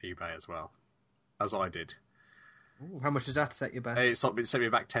on eBay as well, as I did. Ooh, how much does that set you back? It set me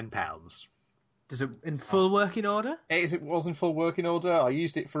back £10. Is it in full working order? It was in full working order. I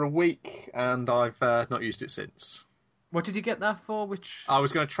used it for a week, and I've not used it since. What did you get that for? I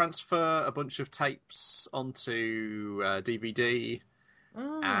was going to transfer a bunch of tapes onto DVD.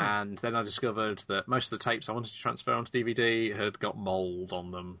 And then I discovered that most of the tapes I wanted to transfer onto DVD had got mould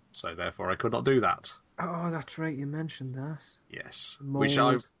on them, so therefore I could not do that. Oh, that's right, you mentioned that. Yes. Mold. Which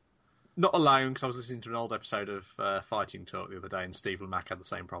I'm not alone, because I was listening to an old episode of Fighting Talk the other day, and Steve and Mac had the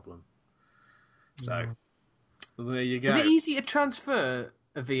same problem. So, there you go. Is it easy to transfer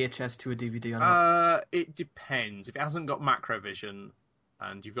a VHS to a DVD or not? It depends. If it hasn't got Macrovision,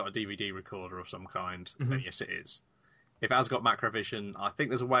 and you've got a DVD recorder of some kind, then yes, it is. If it has got Macrovision, I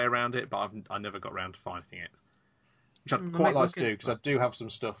think there's a way around it, but I never got around to finding it. Which I'd quite like to do, because I do have some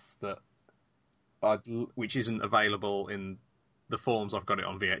stuff that which isn't available in the forms I've got it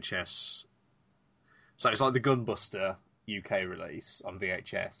on VHS. So it's like the Gunbuster UK release on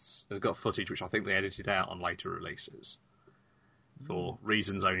VHS. They've got footage which I think they edited out on later releases for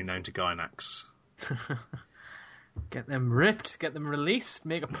reasons only known to Gynax. Get them ripped, get them released,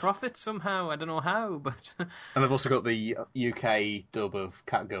 make a profit somehow. I don't know how, but... And I've also got the UK dub of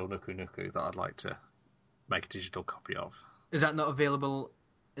Catgirl Nuku Nuku that I'd like to make a digital copy of. Is that not available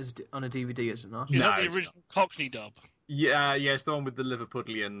on a DVD, is it not? Is that the original Cockney dub? Yeah, it's the one with the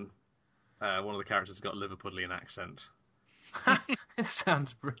Liverpudlian... one of the characters has got a Liverpudlian accent. It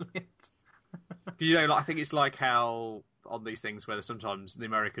sounds brilliant. I think it's like how on these things where sometimes the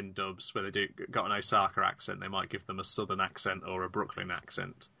American dubs, where they got an Osaka accent, they might give them a Southern accent or a Brooklyn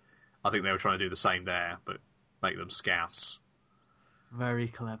accent. I think they were trying to do the same there, but make them Scouse. Very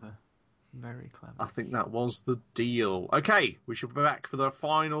clever. Very clever. I think that was the deal. Okay, we should be back for the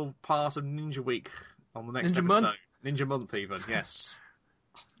final part of Ninja Week on the next episode. Month. Ninja Month, even, yes.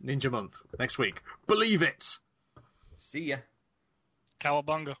 Ninja Month, next week. Believe it! See ya.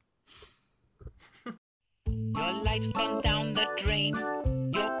 Cowabunga. Your life's gone down the drain.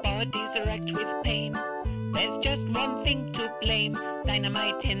 Your body's wrecked with pain. There's just one thing to blame.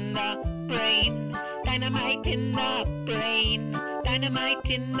 Dynamite in the brain. Dynamite in the brain. Dynamite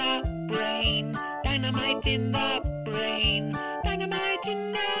in the brain. Dynamite in the brain. Dynamite in